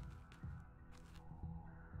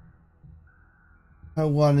how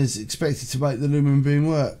one is expected to make the lumen beam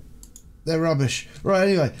work. They're rubbish. Right,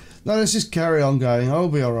 anyway. No, let's just carry on going. I'll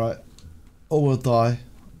be alright. Or we'll die.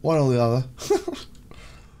 One or the other.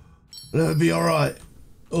 It'll be alright.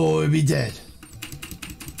 Or we'll be dead.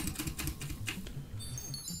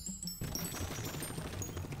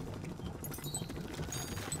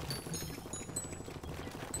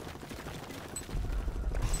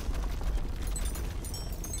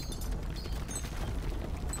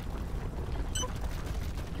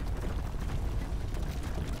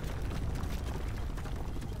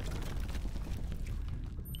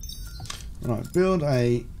 Right, build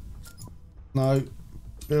a... No.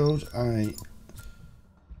 Build a...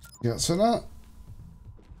 Yeah, so that...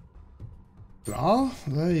 Ah,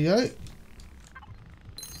 there you go.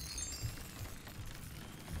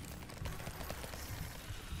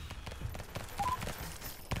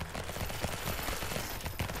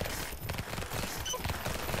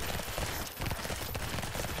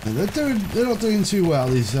 And they're not doing too well,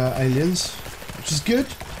 these aliens, which is good.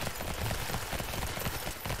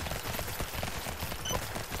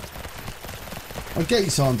 Our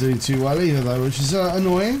gates aren't doing too well either though, which is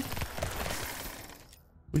annoying.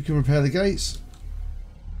 We can repair the gates.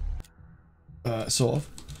 Sort of.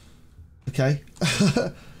 Okay.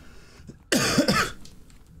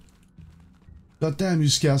 God damn, you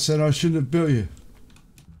scout said I shouldn't have built you.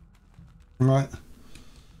 Right.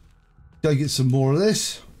 Go get some more of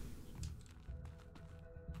this.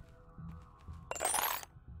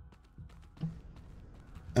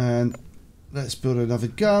 And let's build another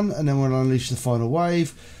gun, and then we'll unleash the final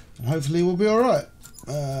wave, and hopefully we'll be alright.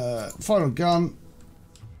 Final gun.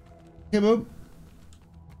 Come on.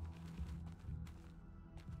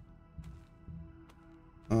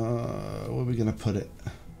 Where are we going to put it?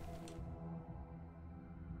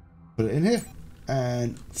 Put it in here.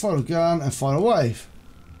 And final gun and final wave.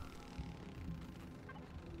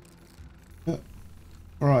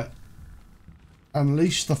 Right.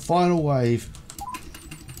 Unleash the final wave.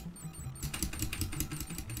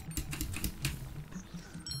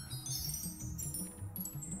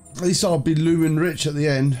 At least I'll be lumen rich at the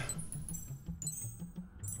end.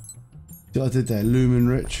 See what I did there? Lumen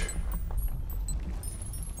rich.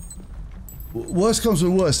 Worst comes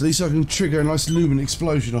to worst, at least I can trigger a nice lumen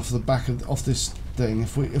explosion off the back of this thing.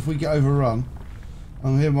 If we get overrun,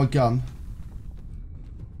 I'm here with my gun.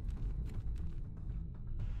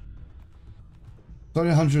 There's only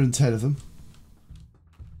 110 of them.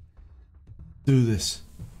 Do this.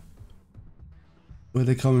 Where are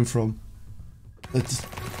they coming from?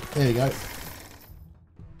 There you go.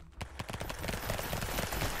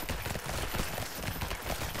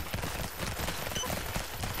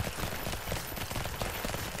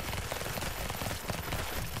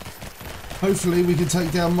 Hopefully we can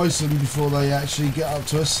take down most of them before they actually get up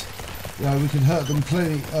to us. You know, we can hurt them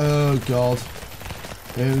plenty. Oh god.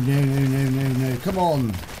 No, no, no, no, no, no. Come on.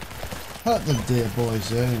 Hurt them, dear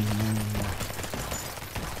boys. Oh, no, no.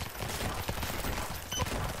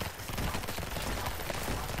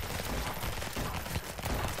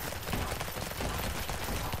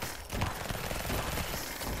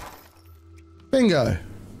 Bingo.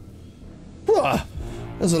 Whoa.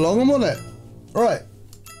 That's a long one, wasn't it? Right.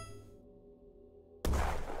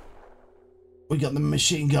 We got the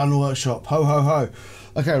machine gun workshop. Ho, ho, ho.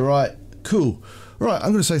 Okay, right. Cool. Right,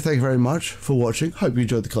 I'm going to say thank you very much for watching. Hope you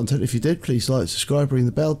enjoyed the content. If you did, please like, subscribe, ring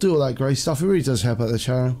the bell, do all that great stuff. It really does help out the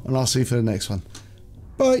channel. And I'll see you for the next one.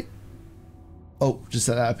 Bye. Oh, just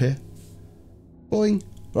let that appear. Boing.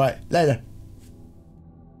 Right, later.